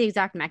don't know the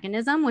exact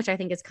mechanism, which I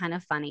think is kind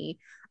of funny.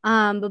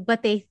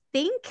 But they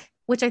think,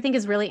 which I think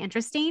is really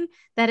interesting,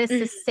 that it's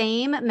the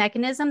same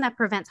mechanism that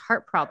prevents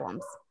heart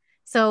problems.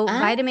 So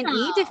vitamin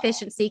E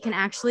deficiency can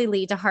actually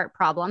lead to heart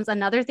problems.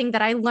 Another thing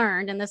that I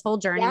learned in this whole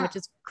journey, which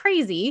is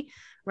crazy,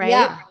 right?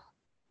 Yeah.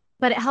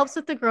 But it helps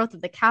with the growth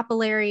of the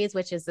capillaries,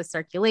 which is the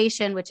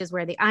circulation, which is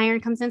where the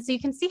iron comes in. So you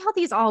can see how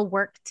these all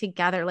work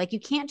together. Like you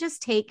can't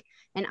just take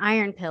an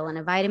iron pill and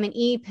a vitamin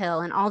E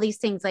pill and all these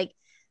things. Like,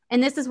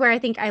 and this is where I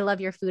think I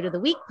love your food of the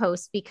week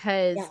post,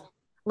 because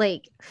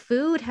like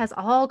food has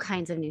all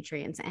kinds of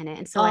nutrients in it.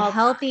 And so a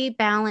healthy,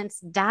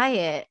 balanced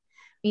diet,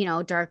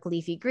 dark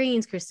leafy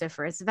greens,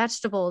 cruciferous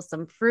vegetables,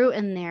 some fruit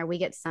in there. We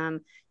get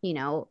some,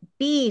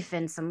 beef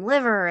and some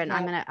liver. And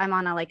I'm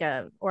on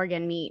a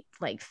organ meat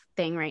like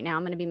thing right now.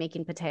 I'm going to be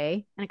making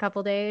pate in a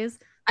couple days.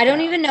 I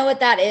don't even know what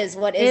that is.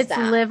 What is that?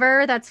 It's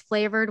liver that's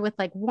flavored with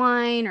like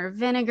wine or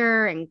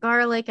vinegar and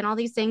garlic and all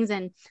these things.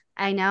 And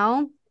I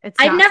know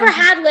I've never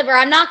had liver.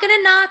 I'm not going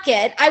to knock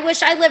it. I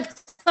wish I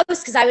lived close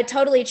because I would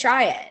totally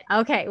try it.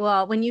 Okay.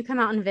 Well, when you come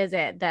out and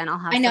visit, then I'll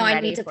have I know some I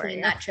ready need to for plan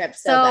you. that trip.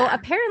 So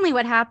apparently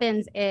what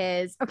happens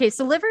is,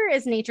 so liver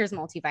is nature's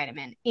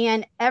multivitamin,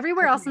 and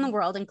everywhere else in the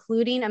world,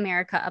 including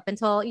America, up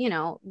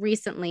until,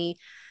 recently,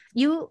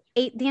 you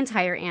ate the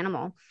entire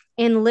animal,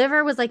 and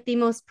liver was like the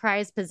most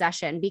prized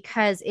possession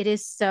because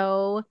it's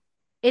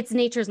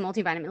nature's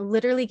multivitamin. It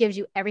literally gives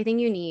you everything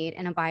you need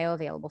in a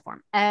bioavailable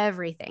form,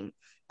 everything.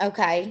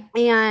 Okay.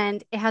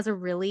 and it has a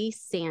really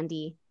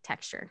sandy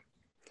texture.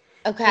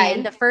 And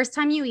Okay. the first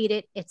time you eat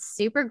it, it's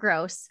super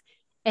gross.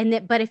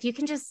 But if you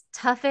can just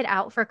tough it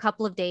out for a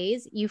couple of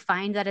days, you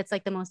find that it's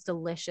like the most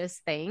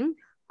delicious thing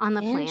on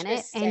the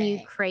planet and you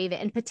Interesting. crave it.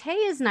 And pate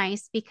is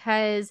nice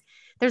because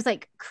there's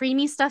like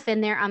creamy stuff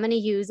in there. I'm going to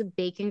use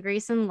bacon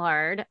grease and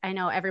lard. I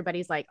know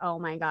everybody's like, oh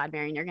my God,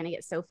 Marion, you're going to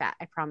get so fat.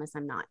 I promise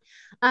I'm not.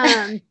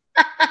 And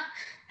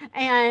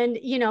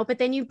but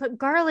then you put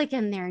garlic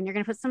in there and you're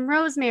going to put some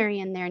rosemary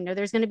in there. And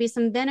there's going to be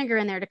some vinegar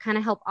in there to kind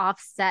of help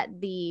offset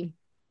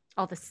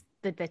all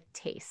the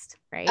taste,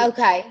 right?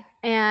 Okay.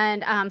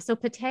 And so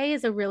pate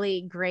is a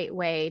really great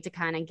way to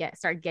kind of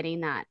start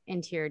getting that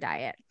into your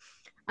diet.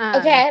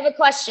 Okay, I have a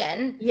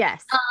question.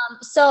 Yes.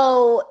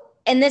 So,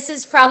 and this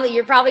is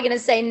you're probably going to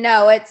say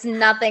no, it's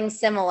nothing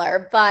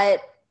similar,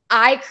 but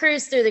I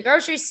cruised through the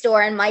grocery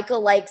store and Michael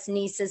likes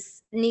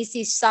Niece's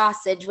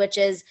sausage, which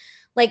is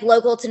like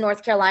local to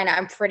North Carolina.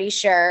 I'm pretty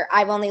sure.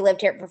 I've only lived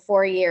here for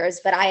 4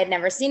 years, but I had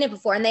never seen it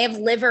before. And they have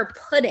liver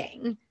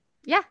pudding.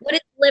 Yeah. What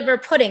is liver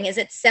pudding? Is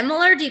it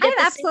similar? Do you get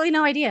I have absolutely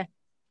no idea.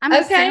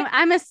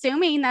 I'm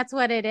assuming that's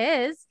what it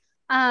is.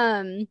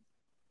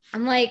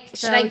 I'm like,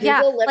 should I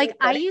Google liver pudding?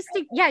 I used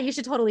to, you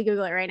should totally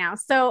Google it right now.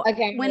 So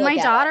when my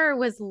daughter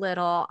was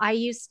little,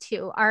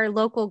 our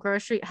local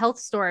grocery health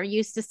store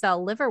used to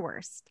sell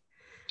liverwurst.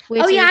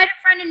 I had a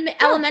friend in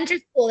elementary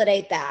school that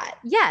ate that.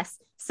 Yes.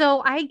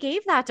 So I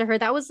gave that to her.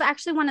 That was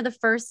actually one of the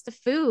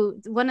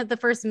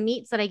first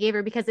meats that I gave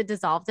her because it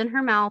dissolved in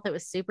her mouth. It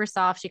was super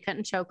soft. She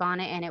couldn't choke on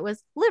it. And it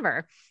was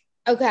liver.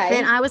 Okay.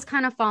 And I was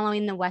kind of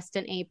following the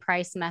Weston A.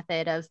 Price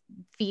method of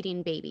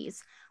feeding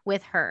babies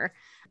with her.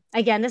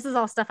 Again, this is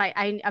all stuff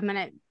I'm going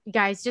to,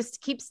 guys, just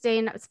keep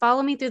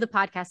follow me through the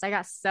podcast. I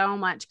got so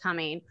much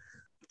coming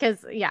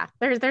because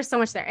there's so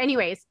much there.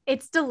 Anyways,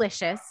 it's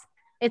delicious.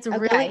 It's a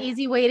really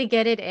easy way to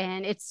get it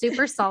in. It's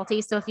super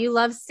salty. So if you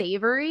love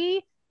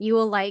savory, you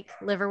will like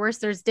liverwurst.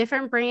 There's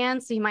different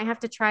brands. So you might have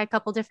to try a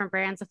couple different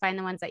brands to find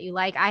the ones that you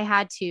like. I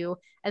had to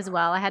as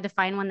well. I had to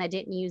find one that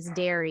didn't use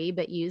dairy,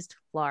 but used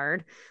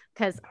lard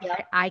because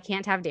I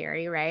can't have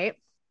dairy, right?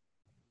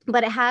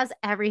 But it has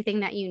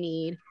everything that you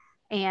need.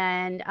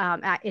 And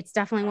it's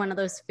definitely one of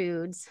those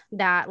foods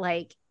that,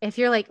 like, if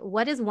you're like,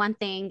 what is one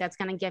thing that's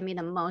going to give me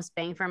the most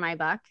bang for my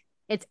buck?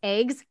 It's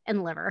eggs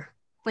and liver.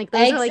 Like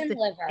those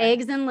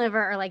eggs and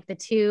liver are like the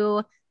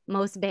two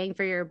most bang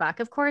for your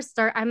buck. Of course,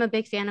 I'm a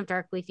big fan of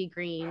dark leafy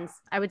greens.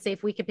 I would say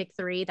if we could pick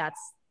three,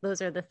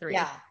 those are the three.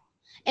 Yeah.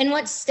 And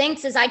what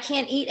stinks is I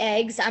can't eat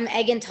eggs. I'm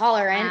egg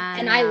intolerant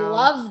and I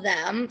love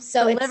them.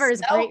 So the liver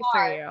is great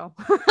for you.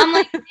 I'm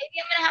like, maybe I'm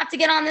going to have to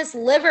get on this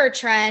liver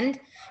trend.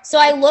 So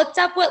I looked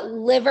up what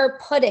liver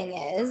pudding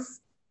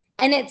is,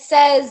 and it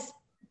says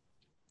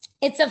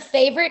it's a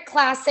favorite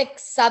classic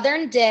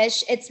Southern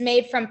dish. It's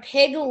made from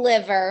pig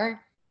liver,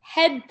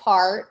 head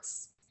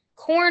parts,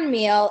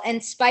 cornmeal,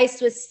 and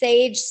spiced with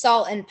sage,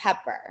 salt, and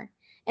pepper.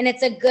 And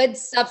it's a good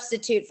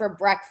substitute for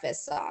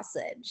breakfast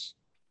sausage.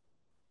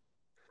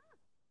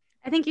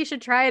 I think you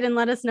should try it and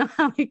let us know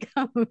how it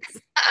goes.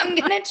 I'm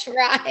going to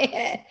try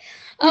it.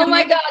 Oh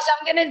my gosh,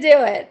 I'm going to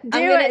do it. Do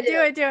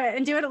it.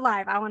 And do it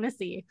live. I want to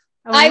see.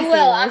 I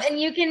will. And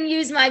you can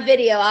use my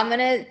video. I'm going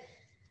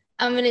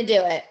to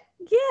do it.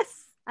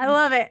 Yes. I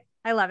love it.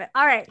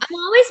 All right. I'm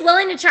always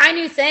willing to try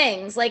new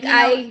things. Like if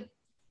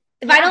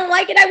I don't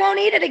like it, I won't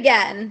eat it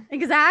again.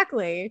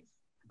 Exactly.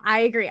 I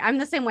agree. I'm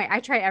the same way. I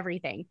try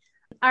everything.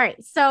 All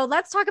right. So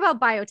let's talk about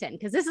biotin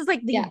because this is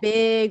like the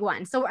big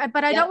one. So,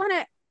 but I don't want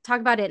to talk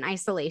about it in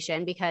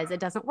isolation because it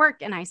doesn't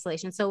work in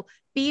isolation. So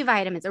B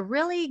vitamins, a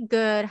really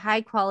good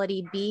high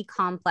quality B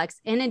complex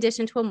in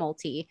addition to a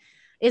multi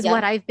is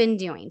what I've been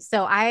doing.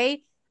 So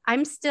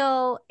I'm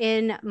still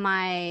in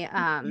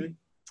my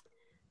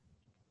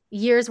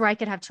years where I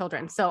could have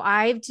children. So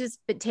I've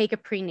just take a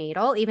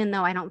prenatal, even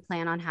though I don't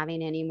plan on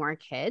having any more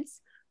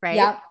kids. Right.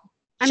 Yeah.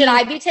 Should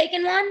I be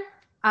taking one?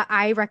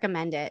 I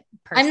recommend it.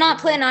 Personally. I'm not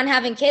planning on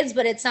having kids,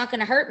 but it's not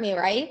going to hurt me,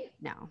 right?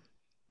 No.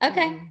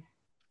 Okay.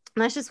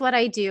 That's just what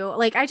I do.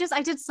 Like, I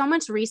did so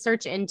much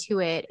research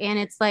into it. And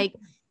it's like,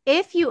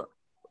 if you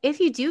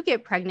do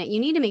get pregnant, you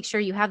need to make sure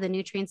you have the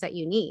nutrients that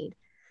you need.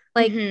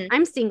 Like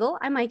I'm single.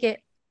 I might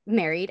get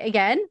married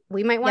again.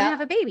 We might want to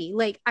have a baby.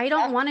 Like, I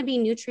don't want to be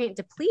nutrient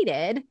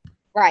depleted.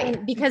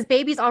 Right. Because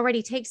babies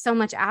already take so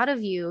much out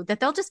of you that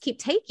they'll just keep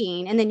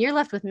taking. And then you're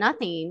left with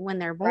nothing when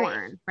they're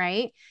born.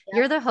 Right. Yep.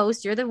 You're the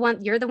host. You're the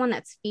one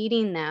that's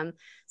feeding them.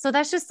 So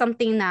that's just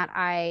something that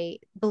I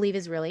believe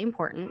is really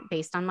important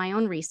based on my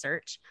own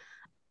research.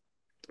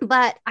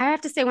 But I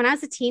have to say, when I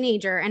was a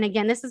teenager, and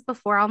again, this is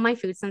before all my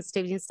food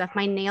sensitivity and stuff,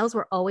 my nails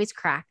were always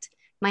cracked.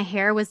 My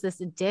hair was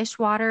this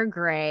dishwater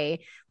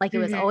gray, like it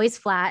was always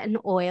flat and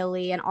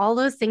oily and all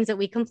those things that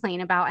we complain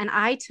about. And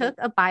I took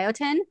a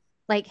biotin,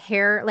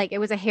 it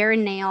was a hair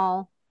and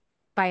nail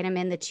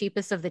vitamin, the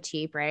cheapest of the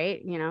cheap,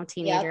 right?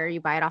 Teenager, you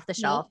buy it off the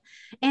shelf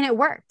and it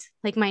worked.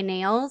 Like my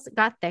nails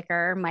got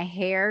thicker. My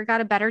hair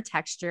got a better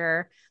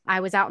texture. I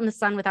was out in the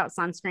sun without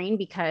sunscreen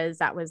because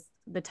that was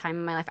the time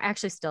in my life. I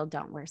actually still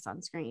don't wear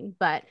sunscreen,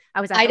 but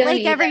I was at I the don't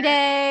lake every either.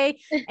 day.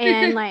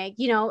 And like,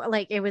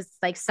 like it was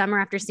like summer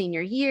after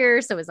senior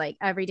year. So it was like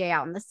every day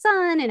out in the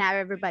sun and at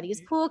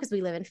everybody's pool because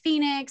we live in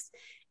Phoenix.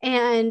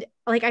 And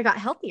like I got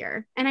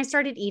healthier and I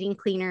started eating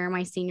cleaner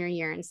my senior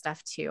year and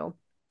stuff too.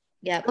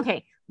 Yep.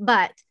 Okay.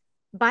 But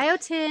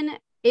biotin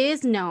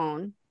is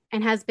known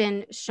and has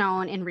been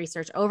shown in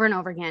research over and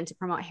over again to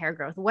promote hair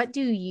growth. What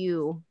do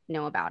you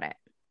know about it?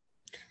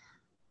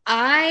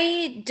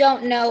 I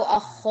don't know a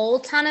whole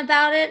ton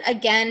about it,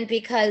 again,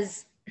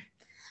 because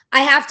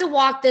I have to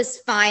walk this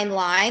fine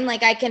line.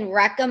 Like I can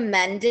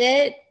recommend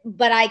it,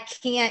 but I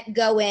can't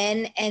go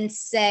in and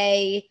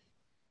say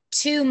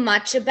too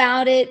much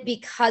about it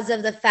because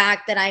of the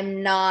fact that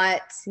I'm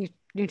not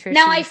Nutrition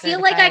now. I feel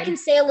like I certified. can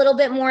say a little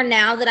bit more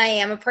now that I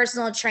am a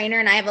personal trainer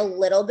and I have a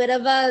little bit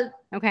of a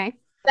Okay.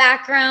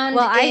 background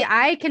Well, in.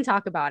 I can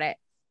talk about it.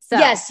 So,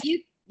 Yes,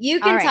 you all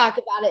can right. talk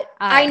about it.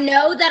 All I right.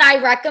 know that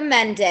I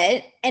recommend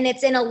it, and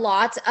it's in a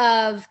lot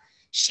of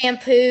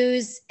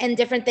shampoos and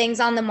different things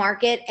on the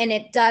market, and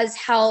it does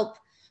help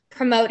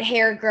promote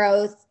hair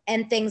growth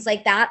and things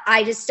like that.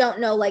 I just don't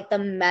know like the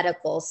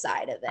medical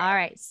side of All it.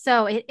 right.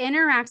 So it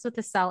interacts with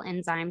the cell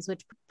enzymes,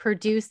 which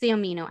produce the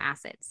amino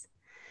acids.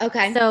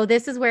 Okay. So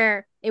this is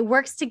where it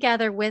works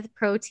together with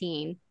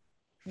protein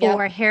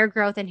for Yep. hair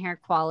growth and hair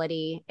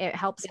quality. It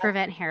helps Yep.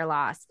 prevent hair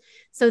loss.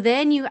 So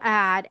then you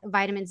add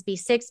vitamins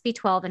B6,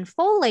 B12, and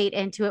folate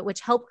into it,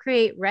 which help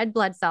create red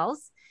blood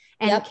cells.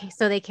 And Yep.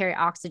 so they carry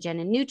oxygen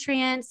and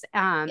nutrients.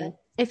 Yep.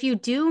 If you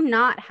do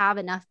not have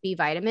enough B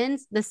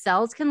vitamins, the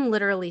cells can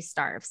literally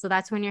starve. So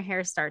that's when your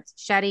hair starts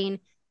shedding,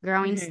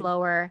 growing Mm-hmm.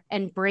 slower,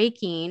 and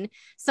breaking.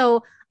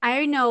 So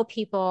I know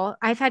people,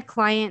 I've had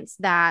clients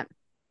that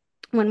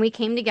when we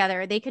came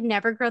together, they could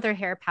never grow their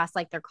hair past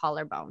like their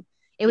collarbone.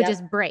 It would Yep.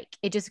 just break.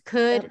 It just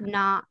could Yep.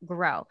 not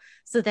grow.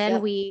 So then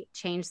Yep. we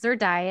changed their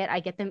diet. I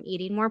get them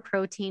eating more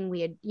protein.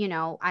 We had,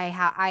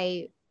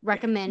 I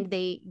recommend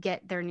they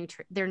get their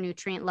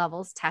nutrient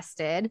levels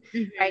tested,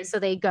 right? Mm-hmm. So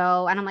they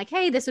go and I'm like,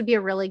 hey, this would be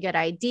a really good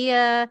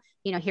idea.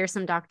 Here's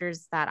some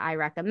doctors that I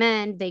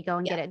recommend. They go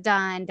and get Yep. it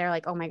done. They're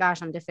like, oh my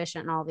gosh, I'm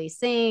deficient in all these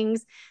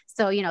things.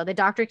 So, the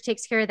doctor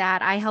takes care of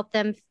that. I help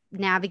them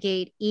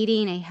navigate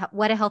eating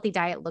what a healthy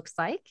diet looks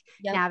like,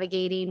 Yep.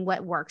 navigating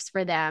what works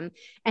for them.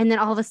 And then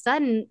all of a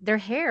sudden their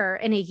hair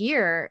in a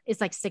year is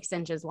like 6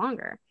 inches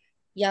longer,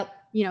 Yep.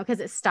 because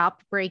it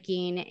stopped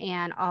breaking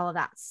and all of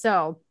that.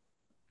 So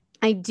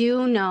I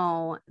do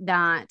know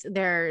that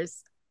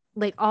there's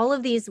like all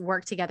of these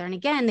work together. And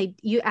again,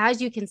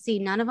 as you can see,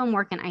 none of them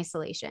work in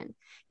isolation.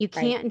 You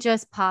Right. can't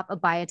just pop a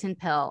biotin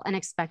pill and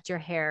expect your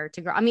hair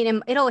to grow. I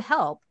mean, it'll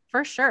help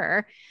for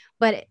sure,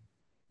 but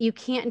you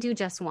can't do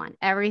just one.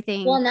 Well,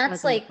 Everything and that's goes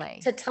into like play.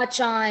 to touch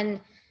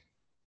on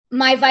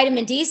my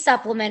vitamin D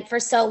supplement. For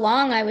so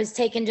long, I was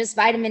taking just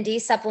vitamin D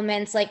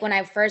supplements. Like when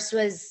I first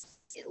was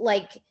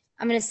like,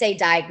 I'm going to say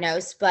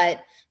diagnosed,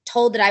 but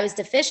told that I was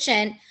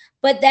deficient.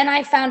 But then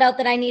I found out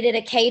that I needed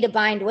a K to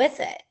bind with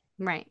it.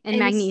 Right. And And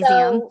magnesium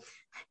so,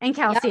 and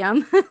yep,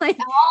 calcium, like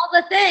all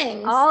the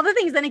things. all the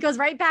things. Then it goes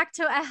right back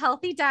to a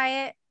healthy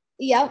diet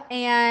Yep.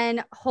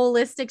 and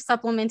holistic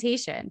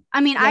supplementation.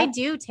 I mean, I Yep.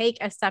 do take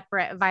a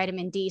separate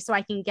vitamin D so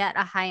I can get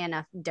a high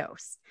enough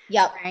dose,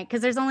 Yep. right?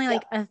 Because there's only Yep.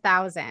 like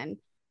 1,000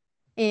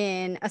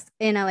 in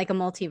a like a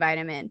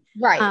multivitamin.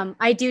 Right.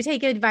 I do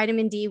take a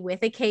vitamin D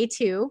with a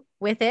K2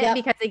 with it Yep.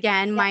 because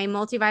again, Yep. my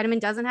multivitamin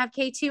doesn't have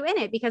K2 in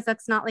it because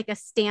that's not like a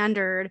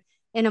standard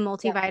in a Yep.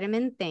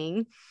 multivitamin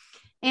thing.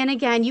 And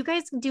again, you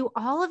guys do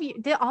all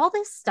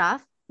this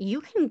stuff. You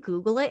can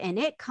Google it and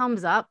it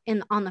comes up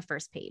on the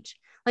first page.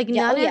 Like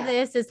Yeah. Oh, none of yeah.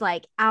 this is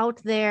like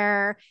out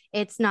there.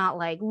 It's not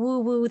like woo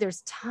woo.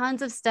 There's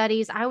tons of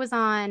studies. I was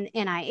on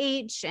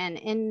NIH and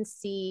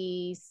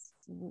NC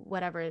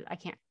whatever. I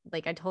can't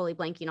like I totally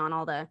blanking on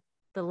all the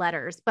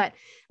letters, but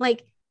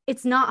like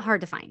it's not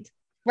hard to find.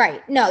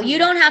 Right. No, you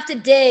don't have to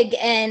dig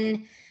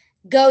and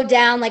go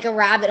down like a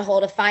rabbit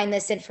hole to find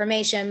this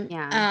information.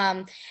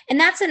 Yeah. And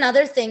that's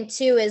another thing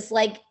too, is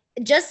like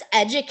just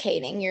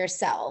educating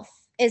yourself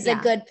is a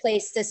Yeah. good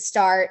place to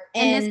start.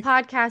 And this And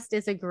podcast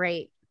is a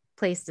great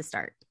place to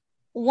start.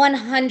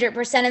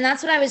 100%. And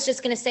that's what I was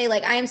just going to say.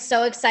 Like, I am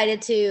so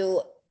excited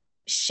to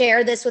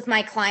share this with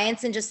my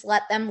clients and just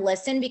let them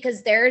listen,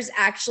 because there's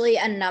actually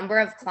a number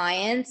of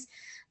clients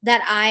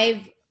that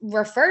I've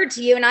referred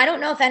to you. And I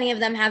don't know if any of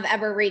them have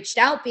ever reached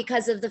out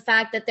because of the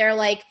fact that they're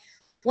like,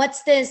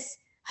 what's this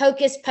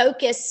hocus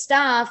pocus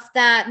stuff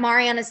that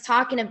Mariana's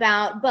talking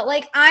about? But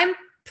like, I'm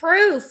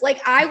proof.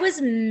 Like, I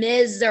was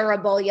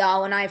miserable,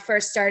 y'all, when I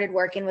first started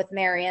working with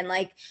Marion,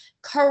 like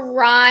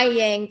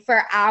crying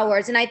for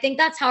hours. And I think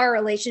that's how our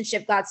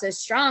relationship got so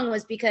strong,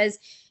 was because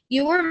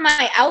you were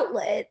my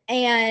outlet.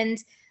 And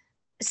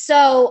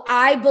so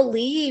I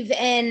believe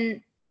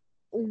in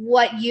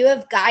what you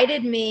have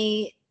guided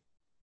me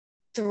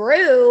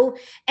through.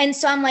 And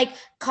so I'm like,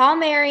 call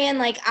Marion.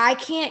 Like, I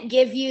can't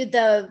give you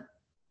the,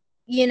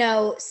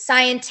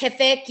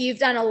 scientific, you've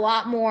done a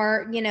lot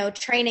more,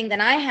 training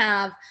than I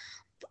have.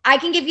 I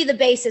can give you the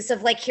basis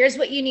of like, here's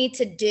what you need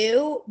to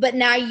do, but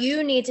now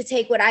you need to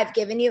take what I've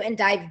given you and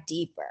dive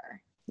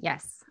deeper.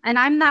 Yes. And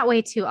I'm that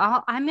way too.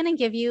 I'm going to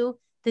give you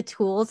the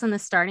tools and the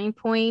starting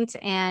point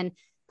and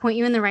point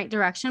you in the right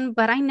direction,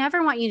 but I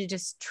never want you to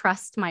just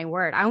trust my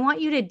word. I want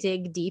you to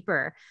dig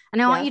deeper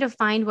and I want you to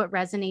find what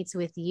resonates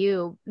with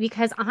you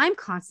because I'm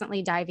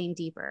constantly diving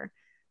deeper.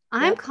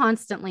 I'm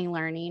constantly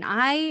learning.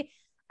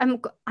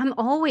 I'm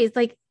always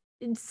like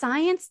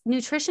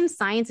nutrition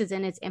science is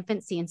in its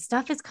infancy and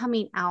stuff is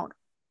coming out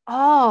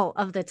all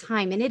of the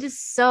time. And it is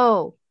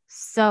so,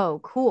 so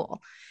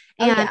cool.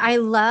 And I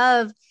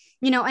love,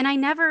 and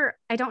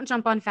I don't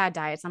jump on fad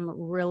diets. I'm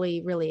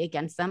really, really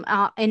against them.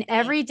 And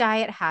every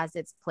diet has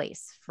its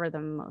place for the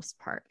most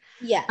part.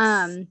 Yes.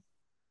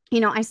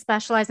 I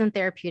specialize in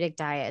therapeutic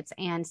diets.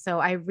 And so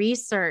I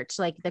research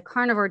like the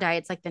carnivore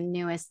diet's like the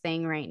newest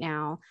thing right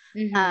now.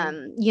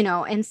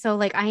 And so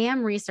like I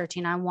am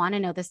researching, I want to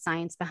know the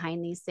science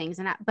behind these things.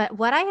 But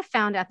what I have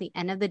found at the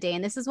end of the day,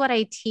 and this is what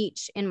I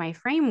teach in my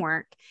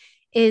framework,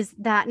 is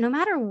that no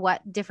matter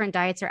what different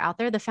diets are out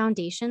there, the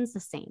foundation's the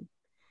same.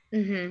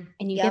 And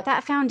you get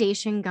that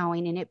foundation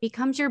going and it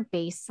becomes your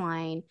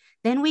baseline.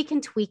 Then we can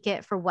tweak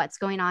it for what's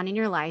going on in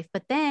your life.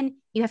 But then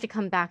you have to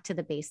come back to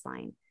the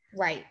baseline.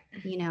 Right.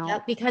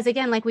 Because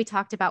again, like we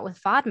talked about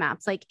with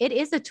FODMAPs, like it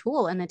is a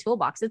tool in the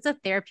toolbox. It's a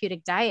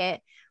therapeutic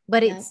diet,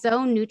 but it's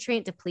so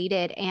nutrient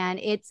depleted and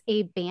it's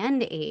a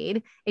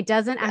band-aid. It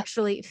doesn't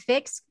actually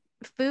fix.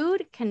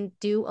 Food can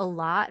do a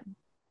lot,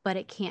 but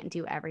it can't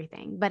do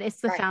everything, but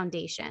it's the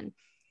foundation.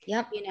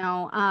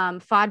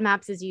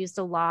 FODMAPs is used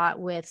a lot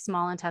with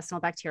small intestinal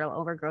bacterial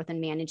overgrowth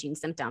and managing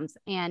symptoms.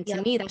 And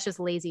to me, that's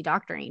just lazy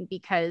doctoring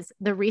because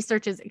the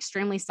research is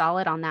extremely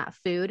solid on that.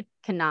 Food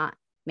cannot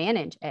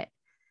manage it.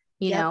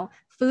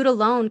 Food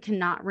alone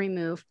cannot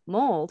remove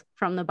mold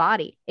from the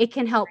body. It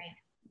can help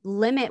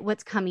limit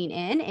what's coming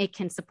in. It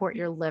can support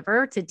your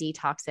liver to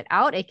detox it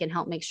out. It can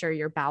help make sure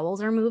your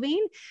bowels are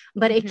moving,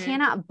 but it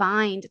cannot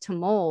bind to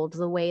mold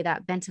the way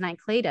that bentonite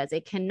clay does.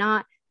 It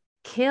cannot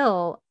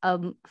kill a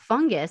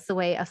fungus the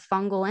way a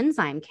fungal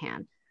enzyme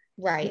can.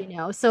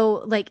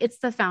 So like it's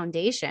the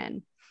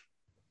foundation.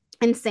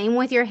 And same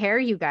with your hair,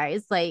 you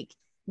guys. Like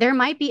there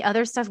might be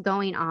other stuff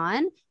going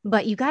on,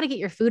 but you got to get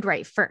your food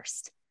right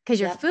first because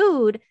your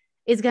food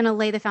is going to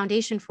lay the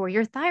foundation for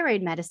your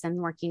thyroid medicine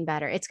working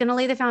better. It's going to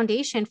lay the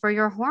foundation for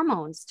your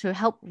hormones to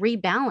help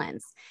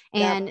rebalance.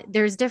 And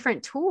there's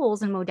different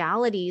tools and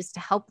modalities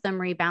to help them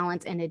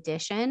rebalance in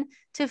addition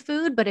to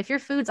food. But if your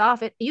food's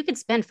off, you could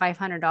spend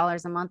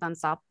 $500 a month on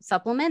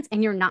supplements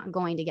and you're not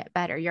going to get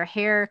better. Your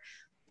hair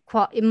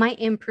it might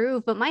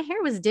improve, but my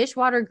hair was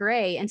dishwater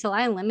gray until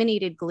I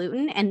eliminated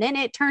gluten. And then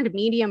it turned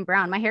medium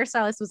brown. My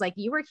hairstylist was like,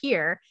 you were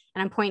here.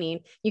 And I'm pointing,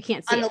 you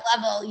can't see on the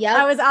level.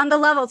 I was on the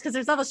levels because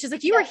there's levels. She's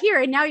like, you were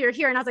here and now you're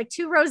here. And I was like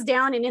 2 rows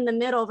down and in the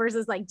middle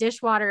versus like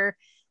dishwater.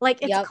 Like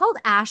it's called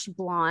ash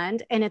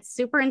blonde and it's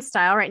super in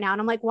style right now.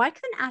 And I'm like, why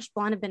couldn't ash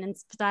blonde have been in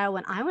style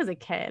when I was a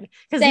kid?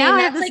 Because now I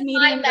have this like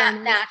medium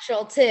brown.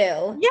 Natural too.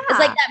 It's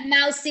like that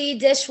mousy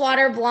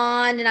dishwater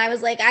blonde. And I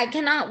was like, I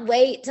cannot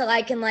wait till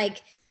I can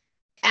like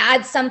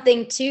add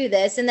something to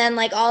this. And then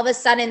like all of a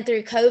sudden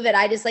through COVID,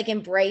 I just like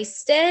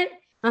embraced it.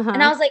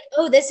 And I was like,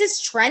 oh, this is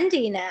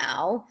trendy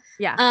now.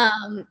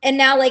 And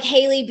now like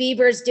Hailey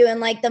Bieber's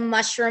doing like the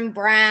mushroom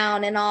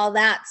brown and all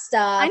that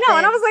stuff. I know.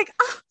 And I was like,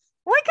 oh,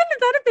 why couldn't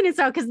that have been in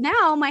style? Because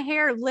now my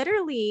hair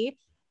literally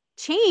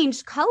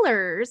changed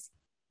colors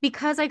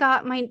because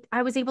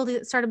I was able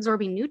to start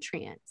absorbing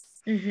nutrients.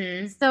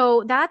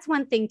 So that's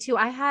one thing too.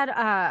 I had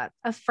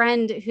a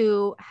friend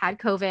who had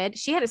COVID.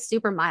 She had it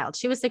super mild.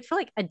 She was sick for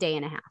like a day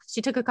and a half.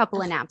 She took a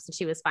couple of naps and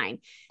she was fine.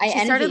 She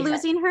started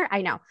losing her.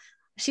 I know.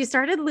 She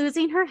started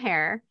losing her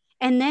hair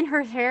and then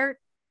her hair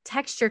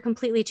texture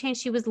completely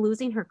changed. She was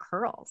losing her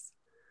curls.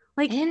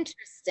 Like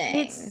interesting.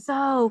 It's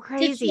so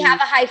crazy. Did she have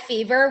a high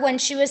fever when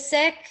she was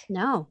sick?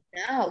 No.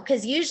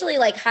 Because usually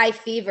like high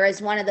fever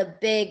is one of the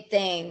big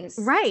things.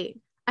 Right.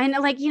 And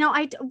like,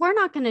 we're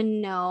not going to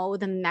know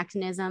the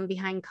mechanism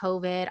behind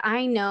COVID.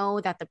 I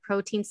know that the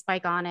protein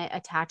spike on it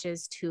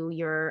attaches to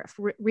your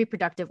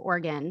reproductive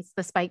organs.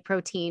 The spike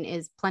protein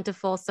is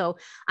plentiful. So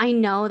I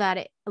know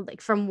that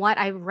like from what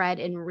I've read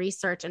in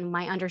research and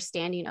my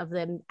understanding of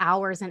the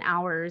hours and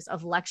hours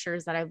of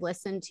lectures that I've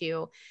listened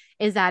to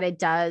is that it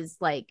does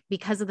like,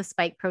 because of the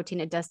spike protein,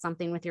 it does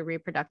something with your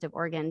reproductive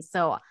organs.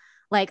 So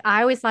like,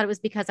 I always thought it was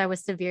because I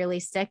was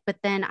severely sick, but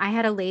then I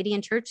had a lady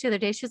in church the other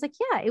day. She was like,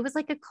 yeah, it was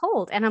like a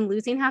cold and I'm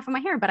losing half of my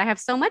hair, but I have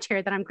so much hair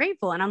that I'm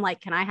grateful. And I'm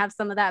like, can I have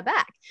some of that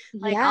back?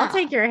 Like, I'll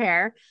take your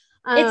hair.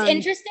 It's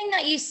interesting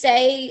that you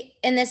say,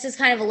 and this is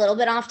kind of a little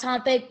bit off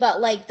topic, but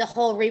like the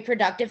whole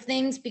reproductive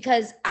things,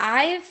 because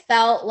I've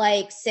felt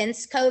like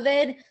since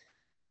COVID,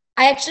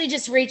 I actually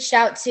just reached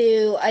out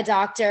to a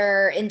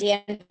doctor in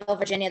Danville,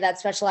 Virginia that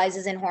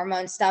specializes in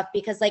hormone stuff,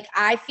 because like,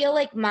 I feel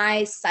like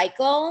my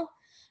cycle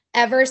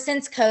ever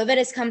since COVID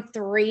has come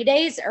 3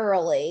 days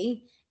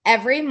early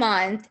every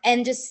month.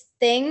 And just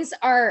things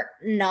are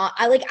not,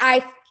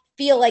 I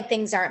feel like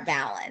things aren't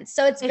balanced.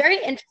 So it's If, very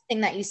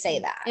interesting that you say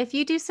that. if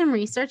you do some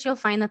research, you'll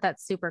find that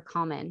that's super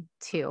common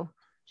too.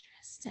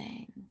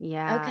 Interesting.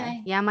 Yeah.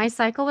 Okay. Yeah. My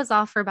cycle was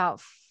off for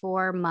about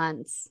 4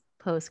 months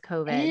post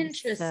COVID. So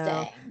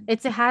Interesting.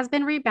 it has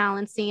been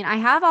rebalancing. I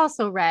have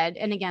also read,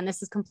 and again,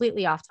 this is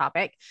completely off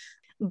topic,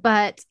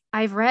 but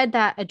I've read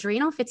that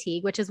adrenal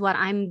fatigue, which is what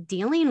I'm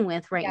dealing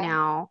with right Yeah.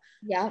 now,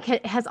 Yeah.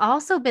 has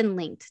also been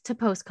linked to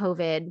post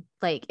COVID,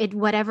 like it,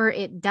 whatever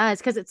it does,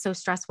 because it's so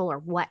stressful or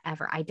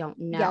whatever. I don't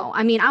Yeah. know.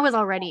 I mean, I was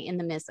already in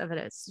the midst of an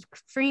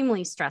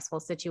extremely stressful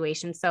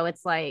situation. So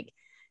it's like,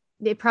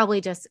 it probably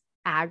just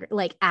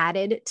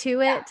added to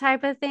Yeah. it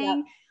type of Yep.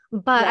 thing.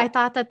 But I Yep.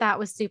 thought that that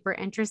was super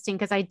interesting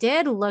because I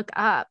did look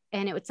up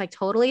and it was like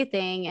totally a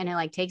thing and it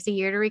like takes a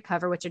year to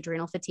recover, which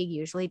adrenal fatigue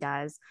usually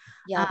does.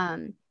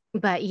 Yep.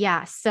 But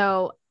yeah,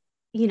 so,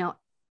 you know,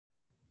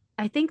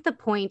 I think the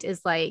point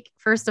is like,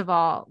 first of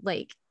all,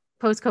 like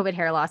post COVID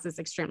hair loss is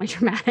extremely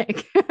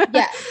traumatic.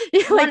 Yes.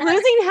 Like 100.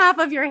 losing half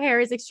of your hair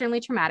is extremely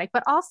traumatic,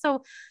 but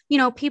also, you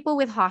know, people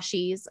with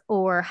Hashis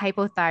or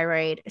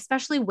hypothyroid,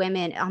 especially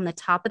women on the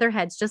top of their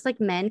heads, just like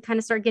men kind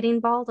of start getting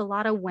bald. A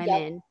lot of Yep.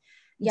 women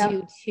do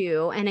Yep.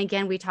 too. And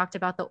again, we talked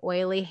about the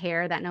oily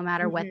hair that no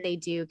matter what Mhm. they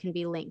do can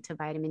be linked to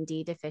vitamin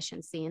D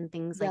deficiency and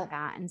things like Yep.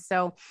 that. And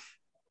so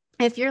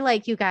if you're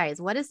like, you guys,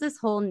 what is this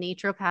whole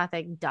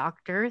naturopathic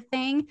doctor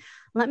thing?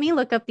 Let me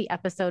look up the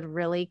episode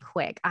really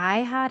quick. I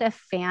had a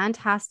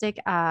fantastic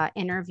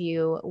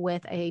interview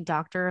with a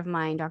doctor of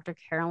mine, Dr.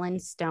 Carolyn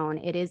Stone.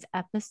 It's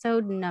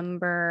episode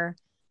number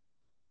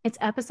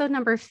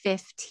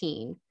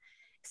 15.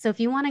 So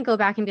if you want to go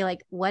back and be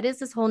like, what is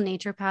this whole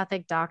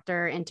naturopathic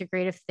doctor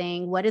integrative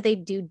thing? What do they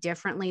do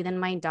differently than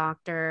my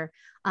doctor?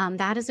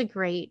 That is a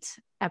great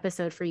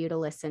episode for you to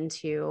listen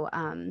to.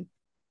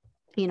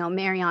 You know,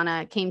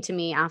 Mariana came to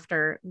me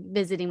after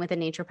visiting with a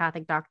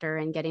naturopathic doctor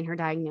and getting her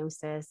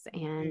diagnosis.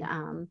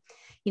 And,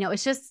 you know,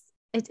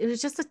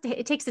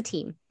 it takes a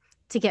team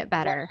to get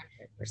better.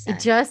 It 100%.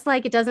 just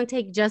like it doesn't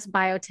take just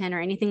biotin or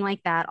anything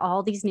like that.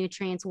 All these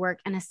nutrients work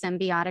in a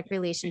symbiotic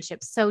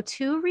relationship. So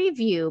to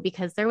review,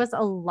 because there was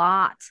a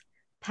lot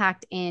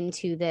packed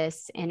into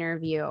this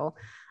interview,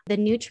 the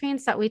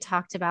nutrients that we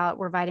talked about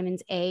were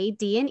vitamins A,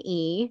 D, and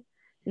E,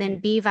 then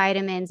B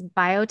vitamins,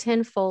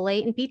 biotin,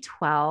 folate, and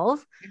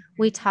B12.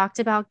 We talked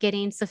about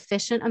getting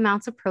sufficient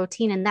amounts of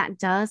protein, and that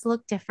does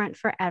look different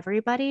for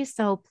everybody.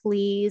 So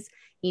please,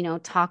 you know,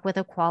 talk with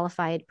a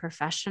qualified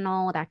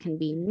professional. That can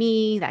be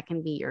me, that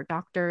can be your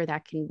doctor,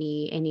 that can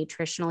be a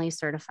nutritionally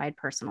certified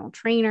personal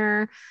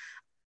trainer.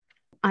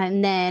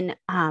 And then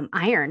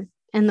iron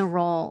and the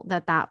role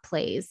that that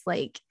plays.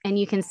 Like, and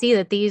you can see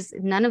that these,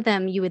 none of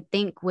them you would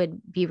think would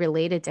be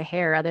related to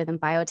hair other than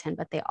biotin,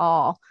 but they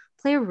all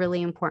play a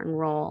really important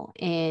role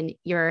in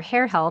your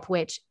hair health,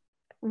 which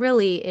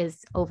really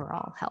is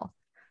overall health.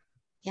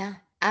 Yeah,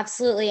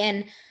 absolutely.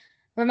 And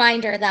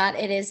reminder that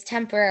it is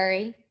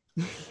temporary.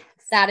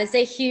 That is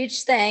a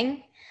huge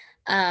thing.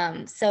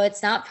 So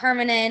it's not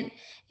permanent.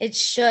 It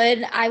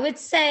should, I would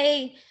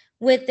say,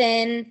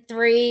 within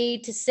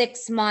 3 to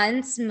 6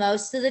 months,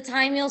 most of the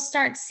time you'll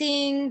start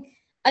seeing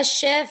a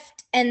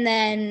shift. And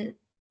then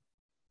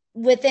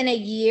within a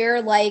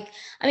year, like,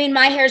 I mean,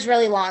 my hair is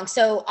really long.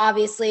 So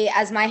obviously,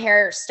 as my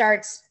hair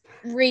starts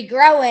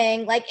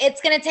regrowing, like,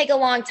 it's going to take a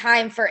long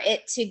time for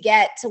it to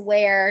get to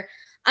where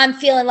I'm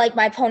feeling like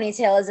my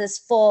ponytail is as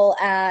full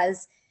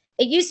as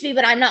it used to be,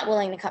 but I'm not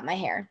willing to cut my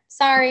hair.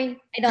 Sorry.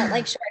 I don't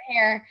like short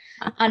hair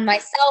on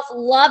myself,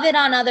 love it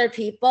on other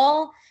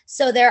people.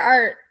 So there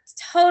are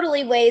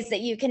totally ways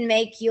that you can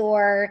make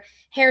your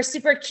hair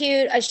super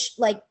cute.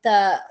 Like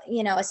a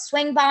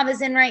swing bob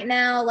is in right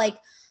now, like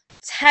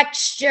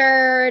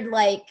textured,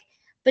 like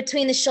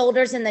between the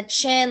shoulders and the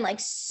chin, like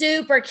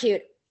super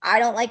cute. I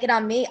don't like it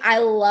on me. I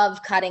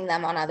love cutting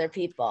them on other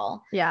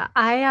people. Yeah.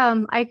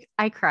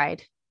 I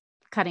cried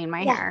cutting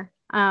my Yeah. hair.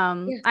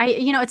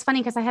 Yeah. It's funny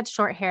because I had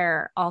short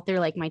hair all through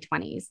like my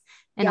 20s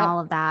and Yep. all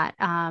of that.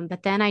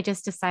 But then I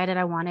just decided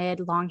I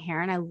wanted long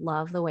hair and I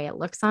love the way it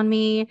looks on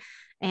me.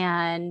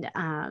 And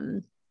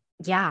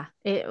yeah,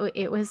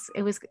 it was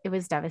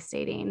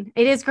devastating.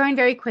 It is growing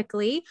very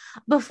quickly.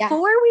 Yeah.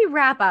 Before we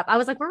wrap up, I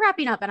was like, we're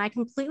wrapping up and I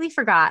completely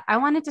forgot. I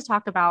wanted to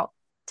talk about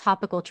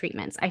topical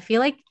treatments. I feel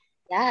like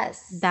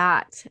Yes.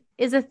 that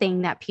is a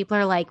thing that people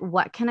are like,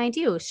 what can I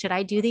do? Should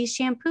I do these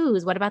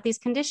shampoos? What about these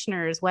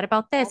conditioners? What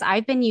about this?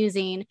 I've been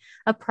using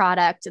a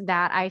product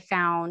that I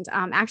found.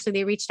 Actually,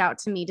 they reached out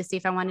to me to see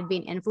if I wanted to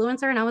be an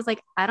influencer. And I was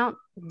like, I don't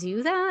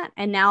do that.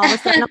 And now all of a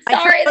sudden I'm like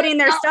Sorry, promoting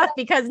their that's stuff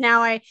because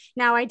now I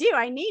do,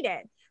 I need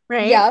it.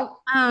 Right. Yep.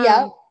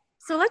 Yep.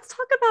 So let's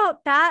talk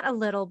about that a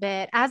little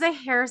bit. As a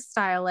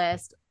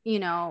hairstylist, you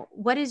know,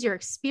 what is your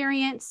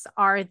experience?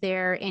 Are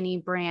there any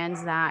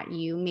brands that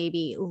you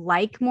maybe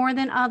like more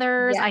than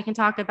others? Yeah. I can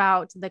talk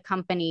about the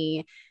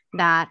company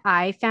that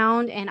I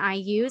found and I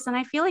use, and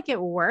I feel like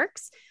it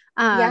works.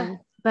 Yeah.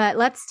 But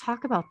let's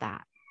talk about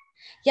that.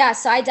 Yeah,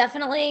 so I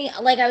definitely,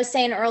 like I was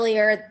saying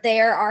earlier,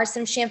 there are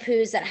some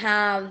shampoos that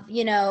have,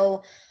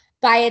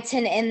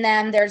 biotin in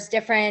them. There's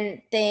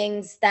different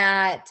things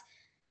that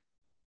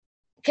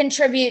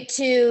contribute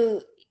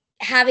to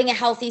having a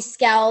healthy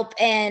scalp.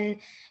 And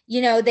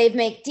they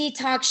make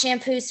detox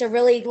shampoos, so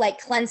really like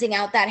cleansing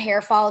out that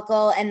hair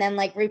follicle and then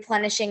like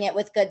replenishing it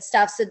with good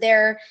stuff. So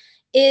there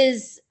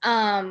is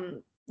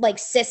like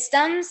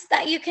systems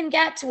that you can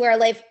get to where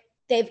like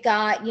they've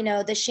got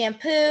the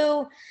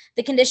shampoo,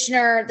 the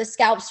conditioner, the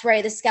scalp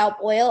spray, the scalp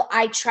oil.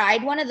 I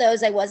tried one of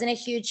those. I wasn't a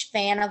huge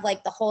fan of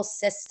like the whole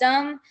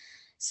system.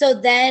 So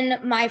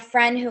then my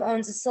friend who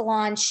owns a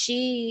salon,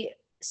 she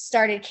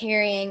started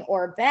carrying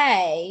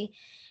Oribe,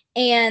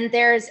 and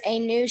there's a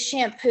new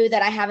shampoo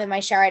that I have in my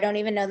shower. I don't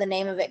even know the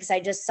name of it because I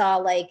just saw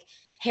like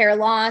hair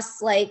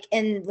loss, like,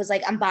 and was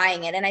like, I'm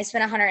buying it. And I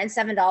spent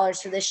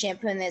 $107 for this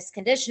shampoo and this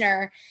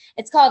conditioner.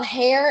 It's called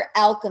Hair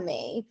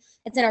Alchemy.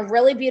 It's in a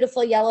really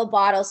beautiful yellow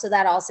bottle. So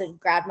that also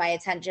grabbed my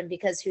attention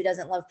because who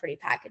doesn't love pretty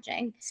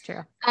packaging? It's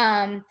true.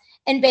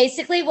 And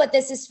basically what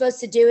this is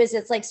supposed to do is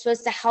it's like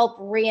supposed to help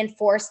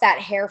reinforce that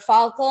hair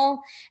follicle.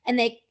 And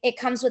it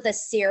comes with a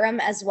serum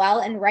as well.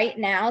 And right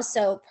now,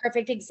 so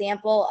perfect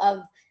example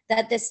of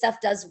that this stuff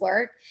does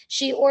work.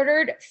 She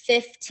ordered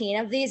 15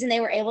 of these and they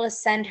were able to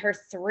send her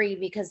 3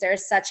 because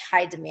there's such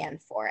high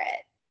demand for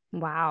it.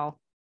 Wow.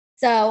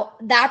 So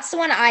that's the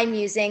one I'm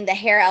using, the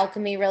Hair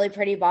Alchemy, really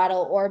pretty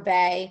bottle,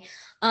 Oribe.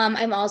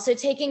 I'm also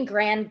taking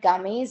Grand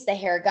Gummies, the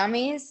hair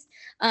gummies.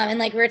 And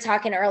like we were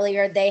talking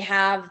earlier, they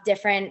have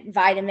different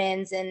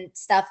vitamins and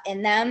stuff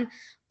in them.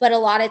 But a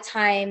lot of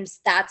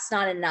times that's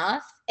not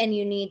enough. And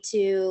you need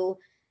to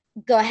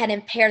go ahead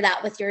and pair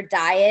that with your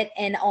diet.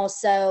 And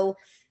also,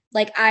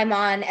 like I'm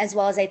on, as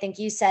well as I think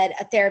you said,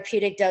 a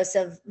therapeutic dose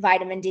of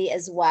vitamin D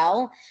as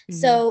well. Mm-hmm.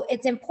 So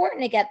it's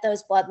important to get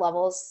those blood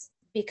levels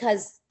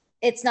because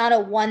it's not a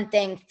one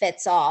thing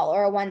fits all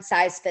or a one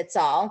size fits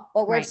all.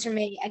 What works for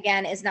me,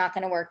 again, is not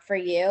going to work for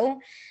you,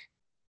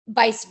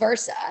 vice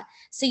versa.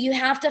 So you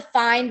have to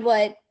find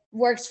what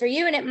works for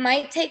you. And it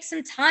might take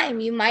some time.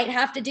 You might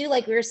have to do,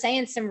 like we were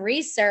saying, some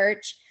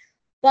research.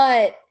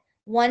 But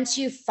once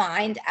you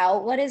find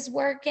out what is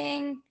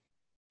working,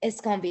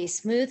 it's going to be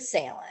smooth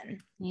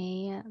sailing.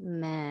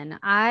 Amen.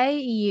 I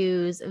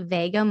use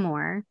Vega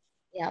more.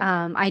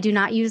 Yeah. I do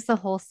not use the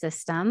whole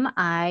system.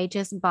 I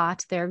just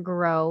bought their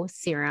Grow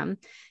serum.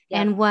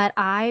 Yep. And what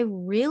I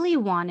really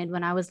wanted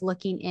when I was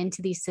looking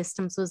into these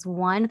systems was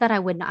one that I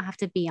would not have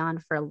to be on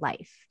for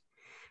life.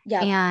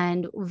 Yeah.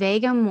 And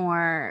Vega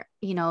more,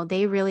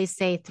 they really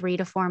say 3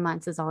 to 4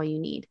 months is all you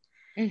need.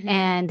 Mm-hmm.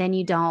 And then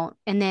you don't.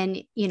 And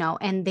then,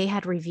 and they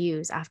had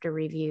reviews after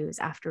reviews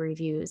after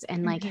reviews.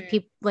 And like mm-hmm.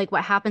 people, like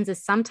what happens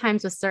is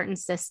sometimes with certain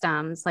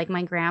systems, like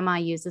my grandma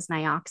uses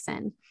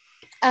Nioxin.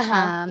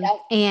 Yep.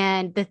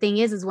 And the thing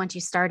is once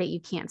you start it, you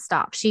can't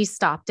stop. She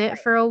stopped it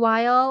for a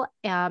while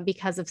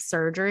because of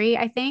surgery,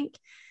 I think.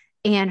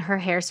 And her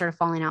hair started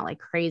falling out like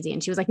crazy.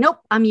 And she was like, nope,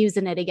 I'm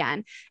using it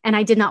again. And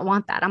I did not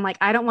want that. I'm like,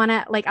 I don't want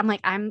to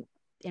I'm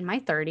in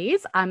my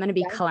 30s. I'm going to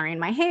be coloring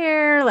my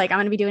hair. Like I'm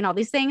going to be doing all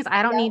these things.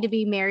 I don't need to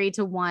be married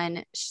to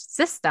one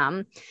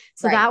system.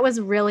 So that was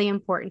really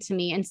important to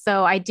me. And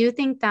so I do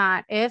think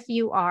that if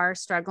you are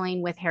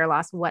struggling with hair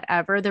loss,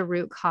 whatever the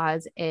root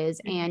cause is,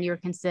 mm-hmm. and you're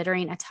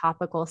considering a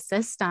topical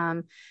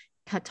system,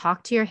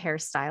 talk to your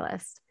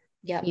hairstylist,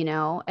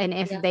 and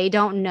if they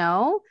don't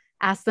know,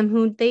 ask them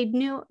who they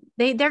knew.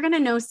 They're going to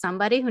know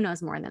somebody who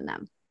knows more than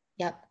them.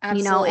 Yep.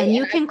 Absolutely. And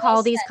you can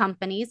call these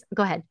companies.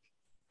 Go ahead.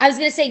 I was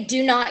going to say,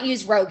 do not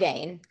use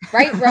Rogaine,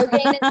 right?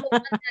 Rogaine is the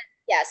one that,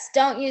 yes,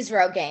 don't use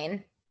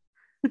Rogaine.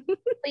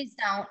 Please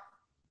don't.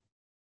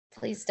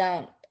 Please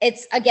don't.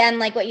 It's, again,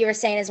 like what you were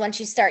saying is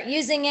once you start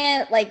using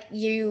it, like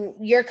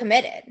you're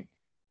committed.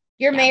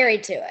 You're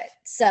married to it.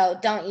 So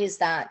don't use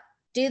that.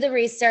 Do the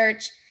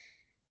research.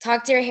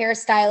 Talk to your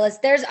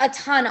hairstylist. There's a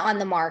ton on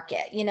the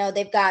market.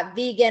 They've got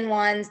vegan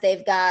ones.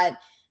 They've got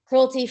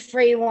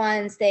cruelty-free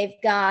ones. They've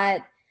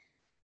got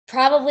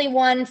probably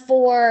one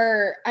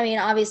for,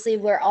 obviously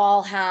we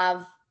all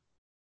have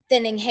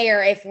thinning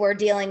hair if we're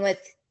dealing with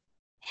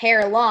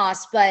hair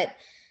loss, but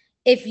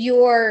if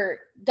you're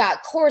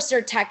got coarser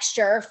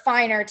texture,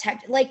 finer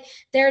texture, like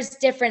there's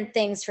different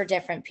things for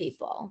different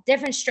people,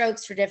 different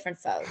strokes for different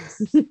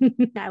folks.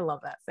 I love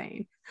that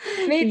saying.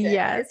 Me too.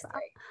 Yes.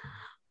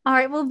 All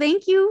right. Well,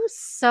 thank you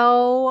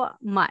so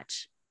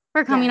much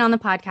for coming on the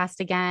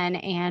podcast again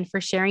and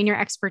for sharing your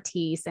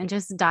expertise and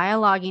just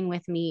dialoguing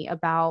with me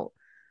about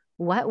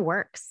what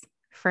works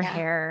for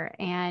hair.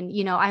 And,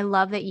 I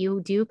love that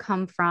you do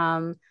come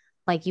from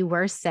like you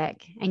were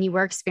sick and you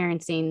were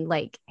experiencing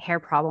like hair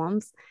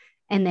problems.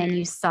 And then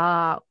you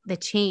saw the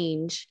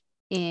change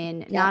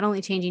in not only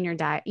changing your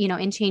diet,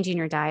 in changing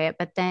your diet,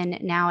 but then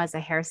now as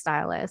a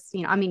hairstylist,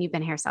 you've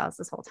been a hairstylist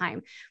this whole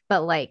time,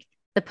 but like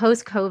the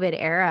post-COVID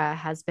era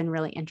has been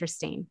really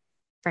interesting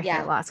for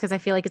hair loss because I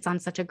feel like it's on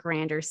such a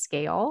grander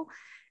scale.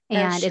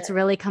 And it's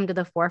really come to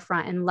the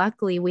forefront. And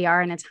luckily we are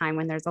in a time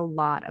when there's a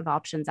lot of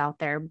options out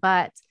there,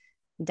 but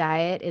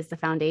diet is the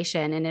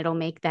foundation and it'll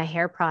make the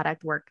hair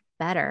product work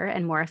better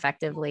and more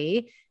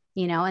effectively.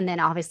 and then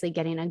obviously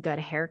getting a good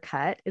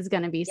haircut is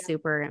going to be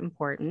super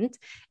important.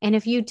 And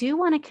if you do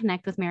want to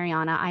connect with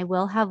Mariana, I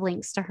will have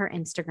links to her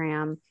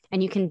Instagram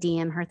and you can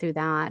DM her through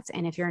that.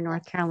 And if you're in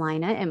North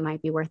Carolina, it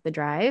might be worth the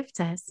drive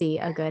to see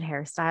a good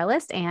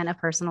hairstylist and a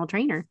personal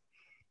trainer.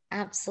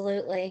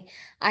 Absolutely.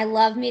 I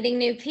love meeting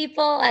new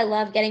people. I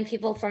love getting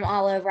people from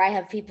all over. I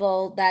have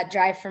people that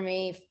drive to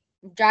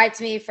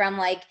me from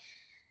like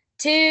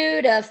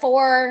 2 to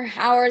 4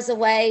 hours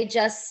away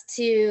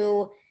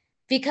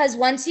because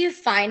once you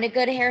find a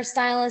good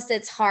hairstylist,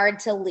 it's hard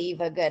to leave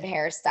a good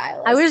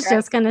hairstylist. I was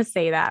just going to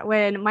say that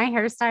when my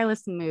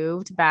hairstylist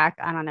moved back,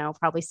 I don't know,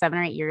 probably 7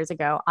 or 8 years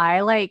ago,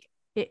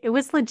 it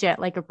was legit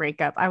like a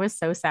breakup. I was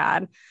so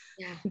sad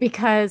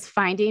because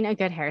finding a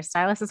good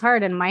hairstylist is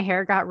hard and my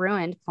hair got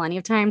ruined plenty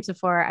of times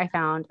before I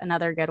found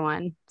another good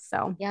one.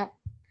 So, yeah,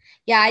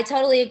 I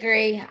totally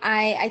agree.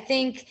 I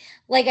think,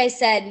 like I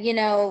said,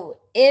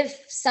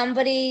 if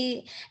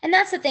somebody, and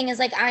that's the thing is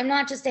like, I'm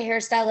not just a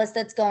hairstylist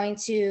that's going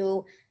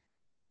to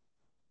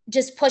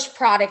just push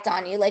product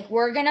on you. Like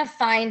we're going to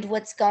find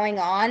what's going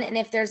on. And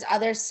if there's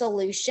other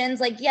solutions,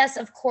 like, yes,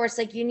 of course,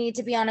 like you need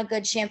to be on a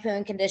good shampoo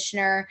and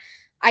conditioner.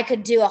 I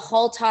could do a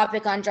whole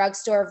topic on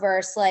drugstore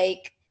versus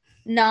I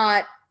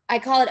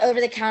call it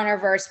over the counter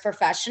versus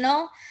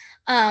professional.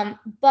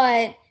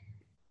 But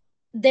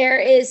there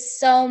is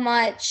so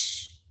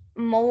much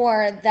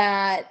more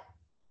that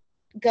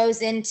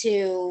goes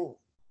into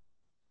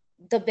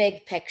the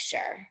big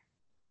picture.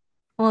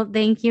 Well,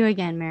 thank you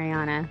again,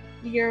 Mariana.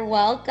 You're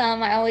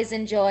welcome. I always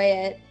enjoy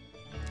it.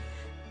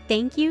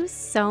 Thank you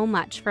so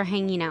much for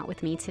hanging out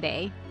with me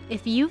today.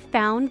 If you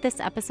found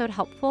this episode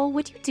helpful,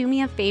 would you do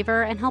me a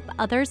favor and help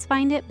others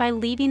find it by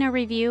leaving a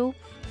review,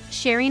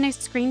 sharing a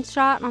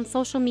screenshot on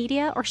social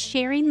media, or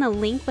sharing the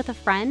link with a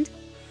friend?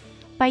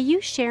 By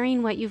you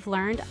sharing what you've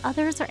learned,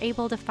 others are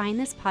able to find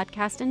this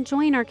podcast and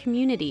join our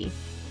community.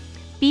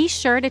 Be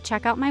sure to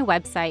check out my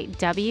website,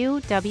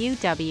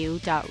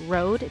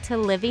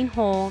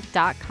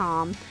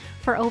 www.roadtolivingwhole.com,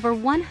 for over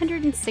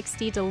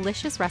 160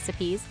 delicious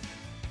recipes,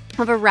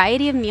 a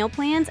variety of meal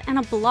plans, and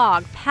a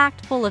blog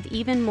packed full of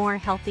even more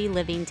healthy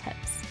living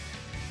tips.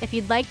 If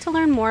you'd like to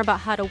learn more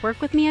about how to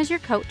work with me as your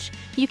coach,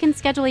 you can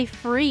schedule a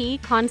free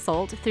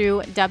consult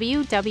through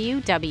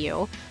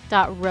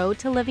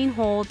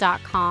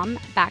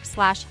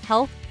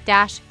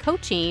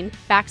www.roadtolivingwhole.com/health-coaching/.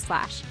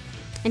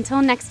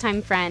 Until next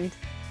time, friend.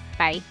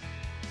 Bye.